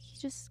time, like, you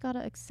just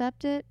gotta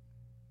accept it,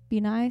 be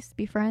nice,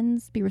 be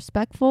friends, be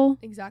respectful.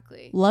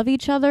 Exactly. Love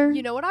each other.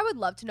 You know what I would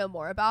love to know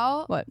more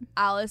about? What?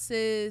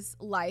 Alice's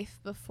life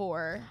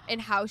before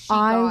and how she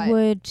I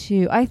would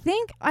too. I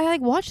think I like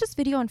watched this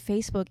video on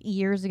Facebook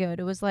years ago.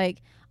 It was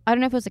like, I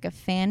don't know if it was like a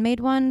fan made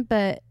one,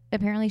 but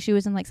apparently she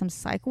was in like some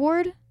psych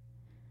ward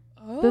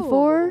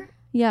before.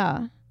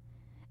 Yeah.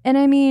 And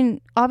I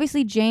mean,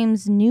 obviously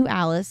James knew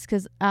Alice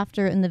because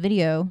after in the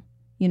video,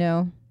 you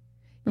know,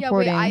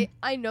 reporting. Yeah, wait,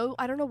 I know.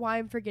 I don't know why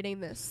I'm forgetting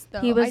this, though.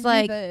 He was I knew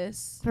like,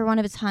 this. for one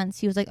of his hunts,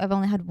 he was like, I've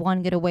only had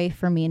one get away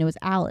from me, and it was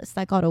Alice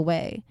that got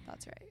away.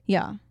 That's right.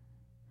 Yeah.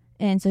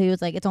 And so he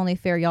was like, it's only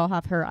fair y'all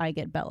have her, I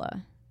get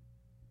Bella.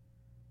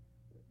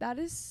 That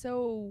is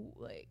so,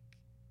 like,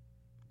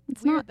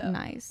 it's weird, not though.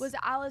 nice. Was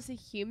Alice a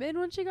human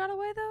when she got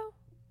away, though?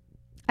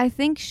 I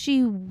think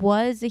she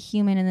was a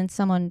human, and then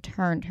someone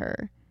turned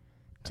her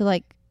to,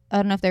 like, I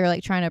don't know if they were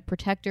like trying to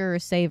protect her or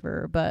save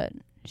her, but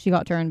she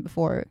got turned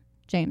before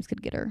James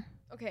could get her.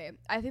 Okay,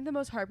 I think the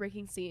most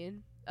heartbreaking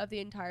scene of the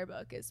entire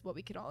book is what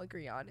we can all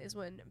agree on is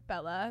when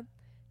Bella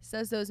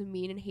says those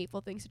mean and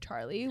hateful things to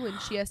Charlie when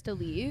she has to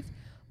leave.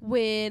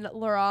 When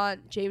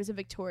Laurent, James, and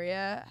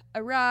Victoria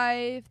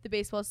arrive, the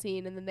baseball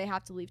scene, and then they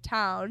have to leave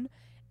town,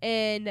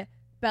 and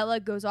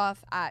Bella goes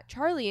off at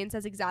Charlie and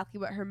says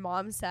exactly what her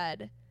mom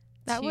said.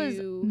 That was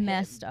him.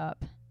 messed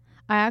up.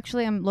 I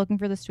actually am looking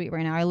for this tweet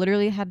right now. I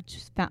literally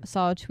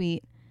saw a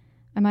tweet.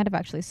 I might have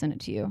actually sent it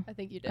to you. I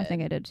think you did. I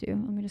think I did too.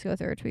 Let me just go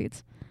through her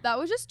tweets. That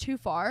was just too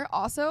far.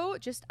 Also,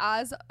 just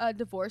as a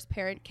divorced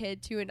parent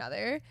kid to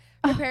another,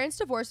 her parents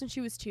divorced when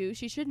she was 2.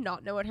 She should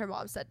not know what her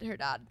mom said to her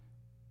dad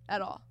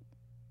at all.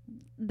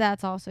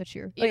 That's also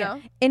true. You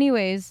know?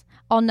 Anyways,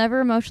 I'll never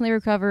emotionally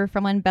recover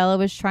from when Bella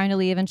was trying to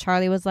leave and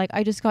Charlie was like,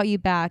 I just got you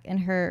back. And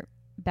her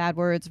bad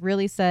words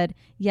really said,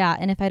 yeah,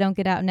 and if I don't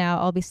get out now,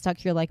 I'll be stuck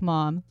here like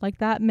mom. Like,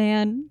 that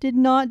man did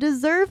not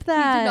deserve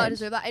that. He did not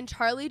deserve that. And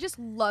Charlie just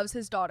loves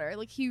his daughter.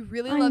 Like, he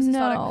really loves his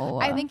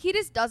daughter. I think he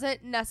just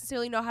doesn't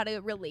necessarily know how to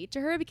relate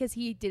to her because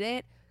he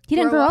didn't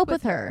grow up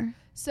with her.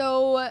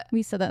 So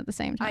we said that at the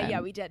same time. Yeah,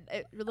 we did.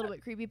 A little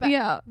bit creepy. But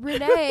yeah.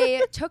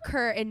 Renee took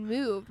her and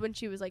moved when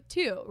she was like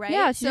 2, right?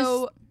 Yeah.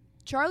 So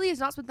Charlie has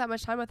not spent that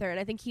much time with her, and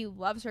I think he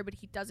loves her, but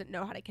he doesn't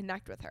know how to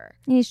connect with her.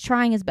 And he's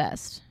trying his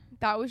best.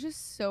 That was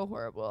just so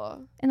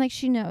horrible. And like,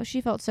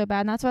 she felt so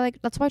bad, and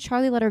that's why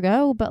Charlie let her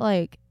go. But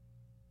like,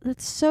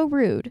 that's so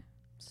rude.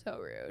 So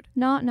rude.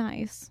 Not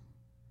nice.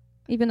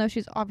 Even though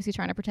she's obviously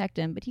trying to protect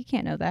him, but he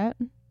can't know that.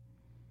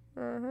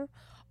 Uh-huh.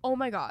 Oh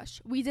my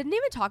gosh. We didn't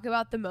even talk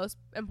about the most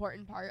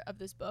important part of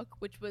this book,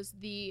 which was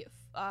the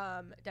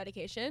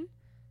dedication.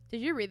 Did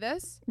you read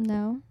this?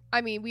 No.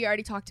 I mean, we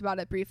already talked about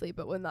it briefly,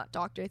 but when that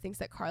doctor thinks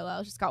that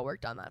Carlisle just got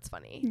work done, that's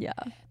funny. Yeah.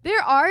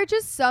 There are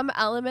just some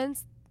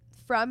elements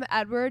from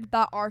Edward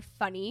that are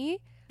funny.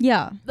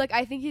 Yeah. Like,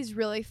 I think he's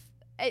really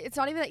it's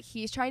not even that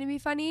he's trying to be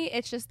funny,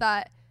 it's just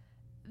that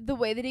the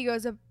way that he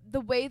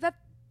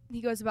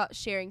goes about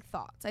sharing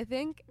thoughts, I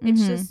think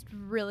it's just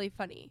really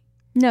funny.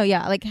 No,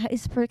 yeah, like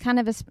it's kind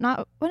of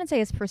I wouldn't say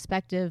his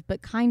perspective,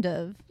 but kind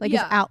of like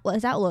his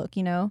outlook,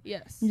 you know.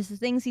 Yes. And just the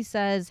things he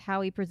says,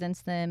 how he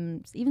presents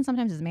them, even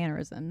sometimes his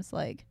mannerisms.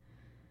 Like,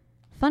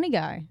 funny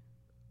guy.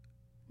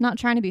 Not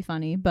trying to be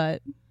funny,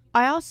 but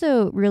I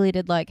also really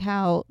did like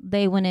how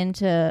they went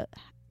into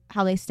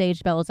how they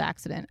staged Bella's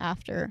accident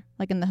after,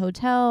 like in the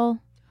hotel.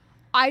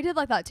 I did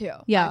like that too.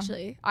 Yeah.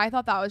 Actually, I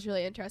thought that was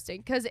really interesting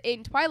because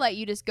in Twilight,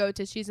 you just go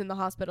to she's in the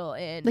hospital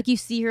and like you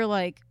see her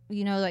like,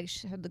 you know, like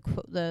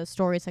the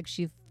stories like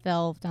she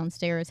fell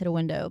downstairs, hit a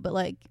window, but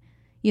like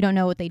you don't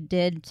know what they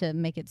did to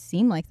make it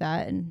seem like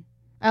that. And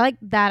I like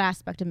that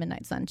aspect of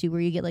Midnight Sun too,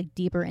 where you get like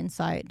deeper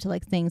insight to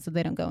like things that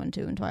they don't go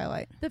into in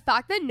Twilight. The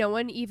fact that no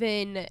one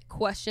even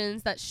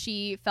questions that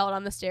she fell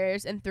down the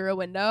stairs and through a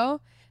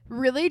window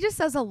really just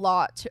says a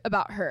lot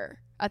about her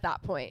at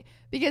that point,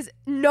 because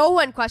no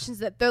one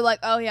questions it. They're like,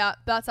 oh yeah,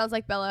 that sounds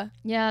like Bella.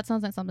 Yeah, that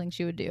sounds like something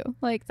she would do.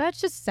 Like,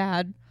 that's just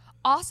sad.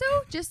 Also,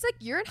 just like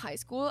you're in high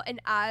school and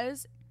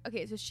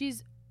so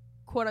she's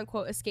quote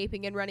unquote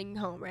escaping and running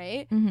home,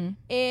 right? Mm-hmm.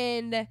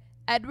 And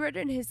Edward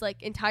and his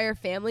like entire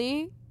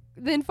family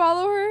then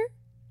follow her.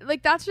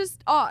 Like, that's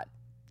just odd.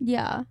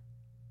 Yeah.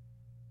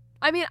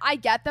 I mean, I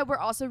get that we're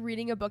also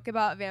reading a book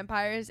about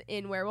vampires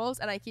and werewolves,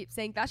 and I keep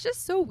saying that's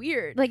just so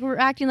weird. Like, we're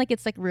acting like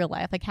it's like real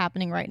life, like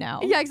happening right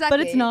now. Yeah, exactly.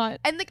 But it's not.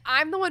 And like,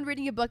 I'm the one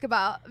reading a book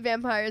about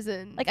vampires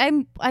and like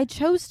I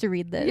chose to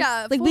read this.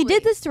 Yeah, like we fully.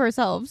 did this to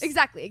ourselves.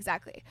 Exactly.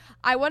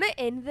 I want to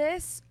end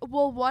this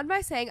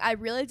by saying I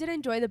really did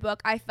enjoy the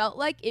book. I felt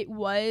like it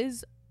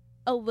was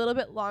a little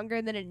bit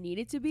longer than it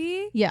needed to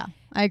be. Yeah,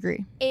 I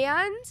agree.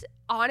 And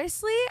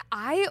honestly,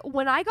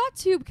 when I got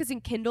to, because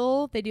in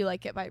Kindle they do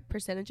like it by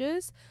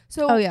percentages,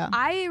 so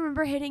I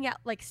remember hitting at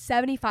like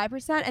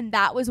 75%, and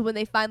that was when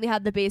they finally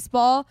had the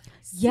baseball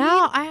scene.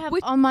 Yeah, I have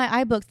on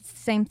my iBooks it's the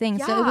same thing.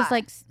 Yeah. So it was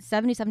like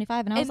 70,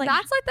 75, and I was like,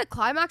 that's like the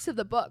climax of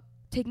the book,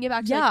 taking it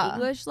back to like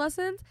English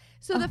lessons.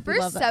 So the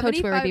first 75,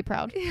 Coach would be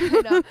proud.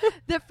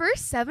 The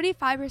first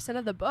 75%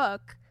 of the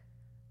book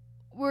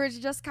were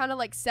just kind of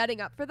like setting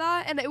up for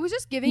that, and it was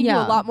just giving you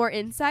a lot more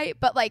insight.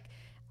 But like,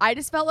 I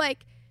just felt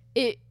like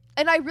it,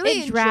 and I really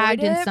enjoyed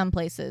dragged it in some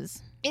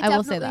places. It I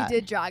will say definitely that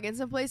did drag in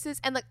some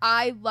places, and like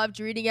I loved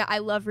reading it. I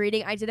love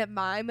reading. I didn't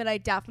mind, but I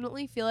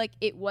definitely feel like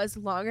it was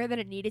longer than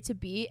it needed to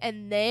be.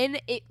 And then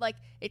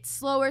it's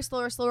slower,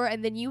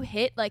 and then you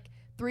hit like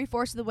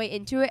 3/4 of the way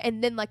into it,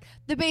 and then like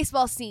the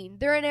baseball scene,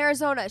 they're in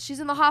Arizona, she's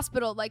in the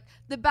hospital, like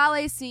the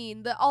ballet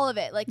scene, all of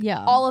it, like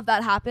all of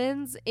that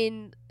happens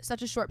in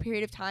such a short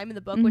period of time in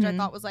the book, which I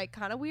thought was like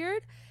kind of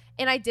weird.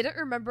 And I didn't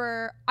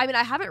remember, I mean,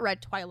 I haven't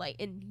read Twilight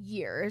in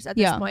years at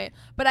this point,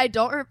 but I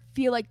don't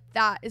feel like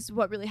that is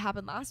what really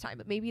happened last time,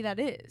 but maybe that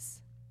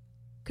is.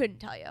 Couldn't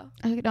tell you.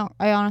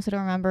 I honestly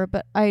don't remember,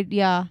 but I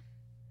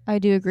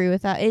do agree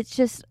with that. It's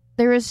just,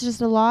 there was just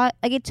a lot,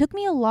 like it took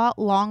me a lot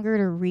longer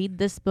to read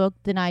this book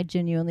than I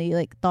genuinely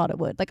like thought it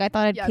would. Like I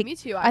thought me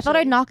too, actually. I thought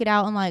I'd knock it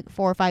out in like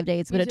 4 or 5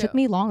 days, but it took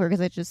me longer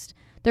because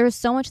there was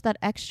so much of that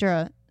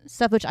extra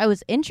stuff which I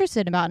was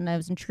interested about, and I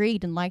was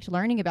intrigued and liked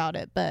learning about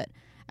it, but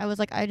I was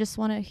like, I just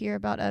want to hear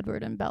about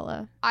Edward and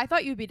Bella. I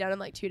thought you'd be done in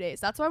like 2 days.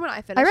 That's why when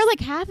I finished, I read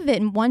like half of it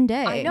in one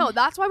day. I know.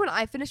 That's why when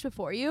I finished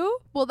before you,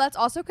 well, that's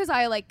also because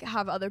I like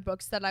have other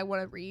books that I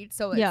want to read,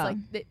 so it's like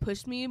it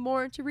pushed me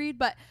more to read.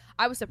 But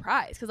I was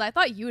surprised because I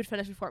thought you would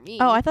finish before me.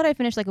 Oh, I thought I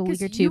finished like a week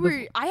or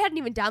two. I hadn't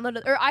even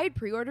downloaded, or I had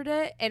pre-ordered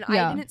it, and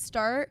I didn't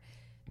start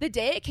the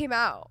day it came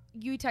out.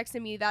 You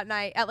texted me that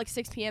night at like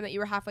 6 p.m. that you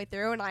were halfway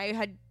through, and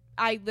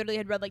I literally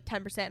had read like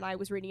 10%, and I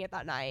was reading it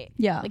that night.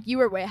 Yeah. Like you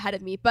were way ahead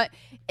of me, but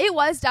it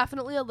was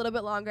definitely a little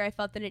bit longer, I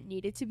felt, than it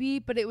needed to be,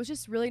 but it was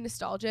just really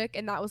nostalgic,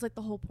 and that was like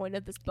the whole point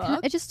of this book.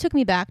 It just took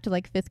me back to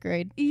like 5th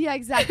grade. Yeah,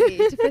 exactly.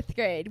 To 5th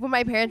grade when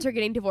my parents were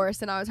getting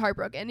divorced and I was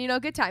heartbroken. You know,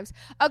 good times.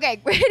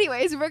 Okay,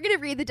 anyways, we're going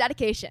to read The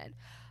Dedication.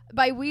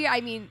 By we,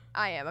 I mean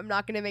I am. I'm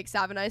not going to make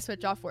Sav and I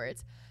switch off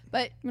words.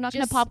 But we're not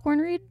going to popcorn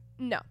read?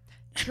 No.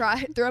 Throw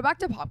it back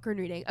to popcorn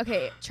reading.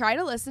 Okay, try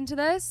to listen to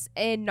this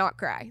and not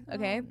cry,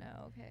 okay? Oh,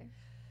 no, okay.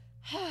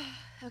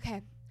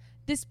 Okay.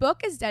 This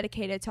book is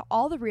dedicated to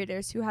all the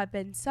readers who have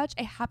been such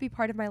a happy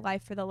part of my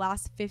life for the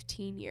last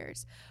 15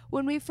 years.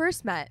 When we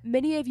first met,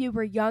 many of you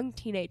were young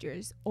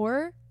teenagers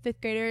or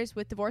 5th graders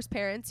with divorced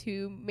parents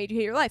who made you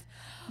hate your life.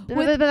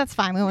 But that's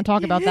fine. We won't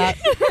talk about that.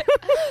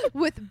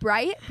 With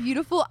bright,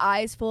 beautiful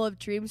eyes full of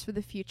dreams for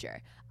the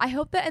future. I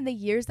hope that in the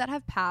years that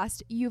have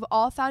passed, you've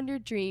all found your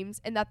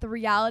dreams and that the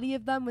reality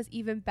of them was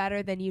even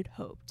better than you'd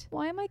hoped.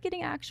 Why am I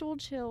getting actual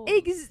chills?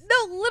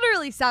 No,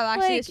 literally, Sam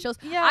actually has chills.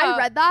 Yeah. I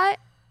read that,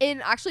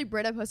 and actually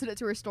Britta posted it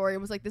to her story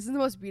and was like, this is the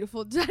most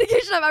beautiful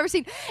dedication I've ever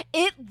seen.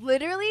 It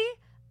literally,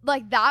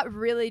 like, that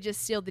really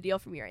just sealed the deal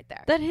for me right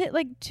there. That hit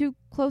like too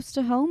close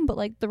to home, but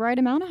like the right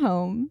amount of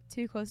home.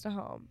 Too close to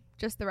home.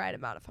 Just the right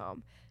amount of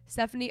home.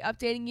 Stephanie,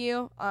 updating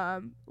you,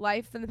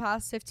 life in the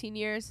past 15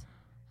 years.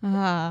 You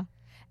know,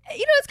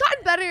 it's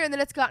gotten better and then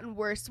it's gotten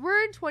worse.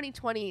 We're in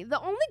 2020. The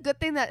only good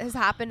thing that has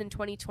happened in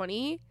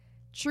 2020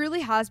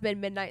 truly has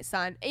been Midnight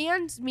Sun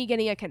and me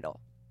getting a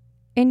Kindle.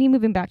 And you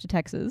moving back to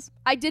Texas.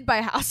 I did buy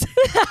a house. Okay,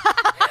 but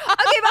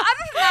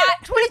other than that,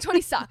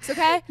 2020 sucks,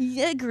 okay?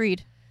 Yeah,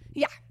 agreed.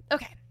 Yeah,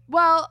 okay.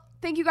 Well,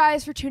 thank you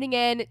guys for tuning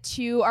in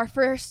to our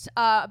first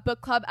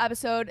book club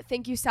episode.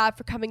 Thank you, Sav,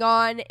 for coming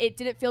on. It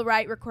didn't feel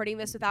right recording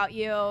this without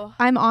you.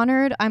 I'm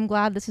honored. I'm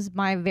glad this is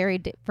my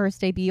very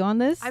first debut on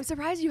this. I'm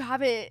surprised you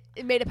haven't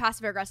made a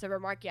passive-aggressive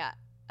remark yet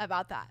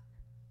about that.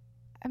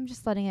 I'm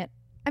just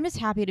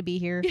happy to be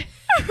here.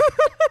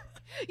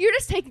 You're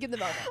just taking in the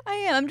moment. I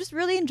am. I'm just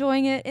really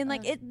enjoying it. And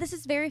like this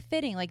is very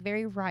fitting, like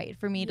very right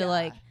for me to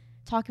like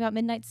talk about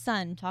Midnight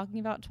Sun, talking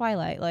about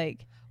Twilight.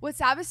 Like what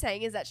Sav is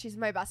saying is that she's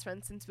my best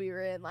friend since we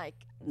were in like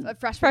a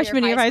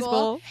freshman year of high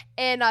school.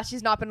 And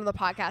she's not been on the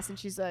podcast, and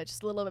she's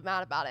just a little bit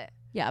mad about it.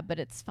 Yeah, but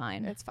it's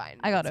fine. It's fine.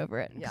 I got over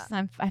it. Yeah,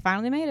 I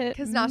finally made it.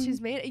 Because now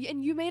she's made it,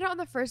 and you made it on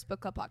the first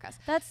book club podcast.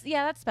 That's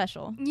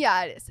special.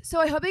 Yeah, it is.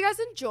 So I hope you guys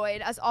enjoyed.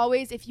 As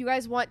always, if you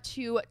guys want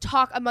to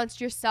talk amongst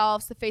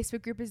yourselves, the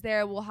Facebook group is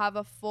there. We'll have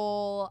a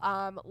full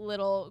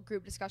little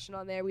group discussion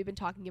on there. We've been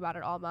talking about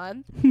it all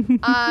month.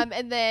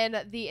 And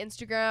then the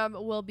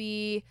Instagram will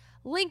be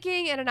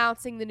linking and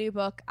announcing the new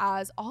book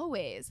as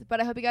always.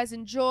 But I hope you guys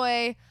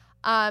enjoy.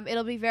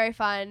 It'll be very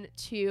fun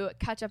to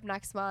catch up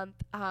next month,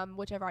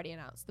 which I've already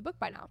announced the book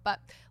by now. But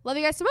love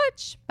you guys so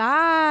much.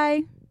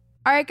 Bye.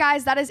 All right,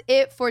 guys, that is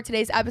it for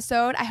today's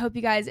episode. I hope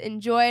you guys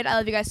enjoyed. I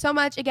love you guys so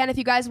much. Again, if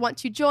you guys want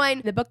to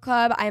join the book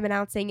club, I am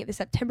announcing the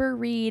September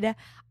read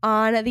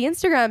on the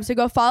Instagram. So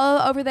go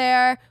follow over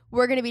there.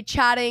 We're going to be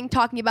chatting,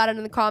 talking about it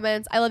in the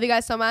comments. I love you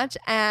guys so much,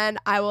 and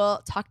I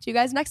will talk to you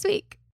guys next week.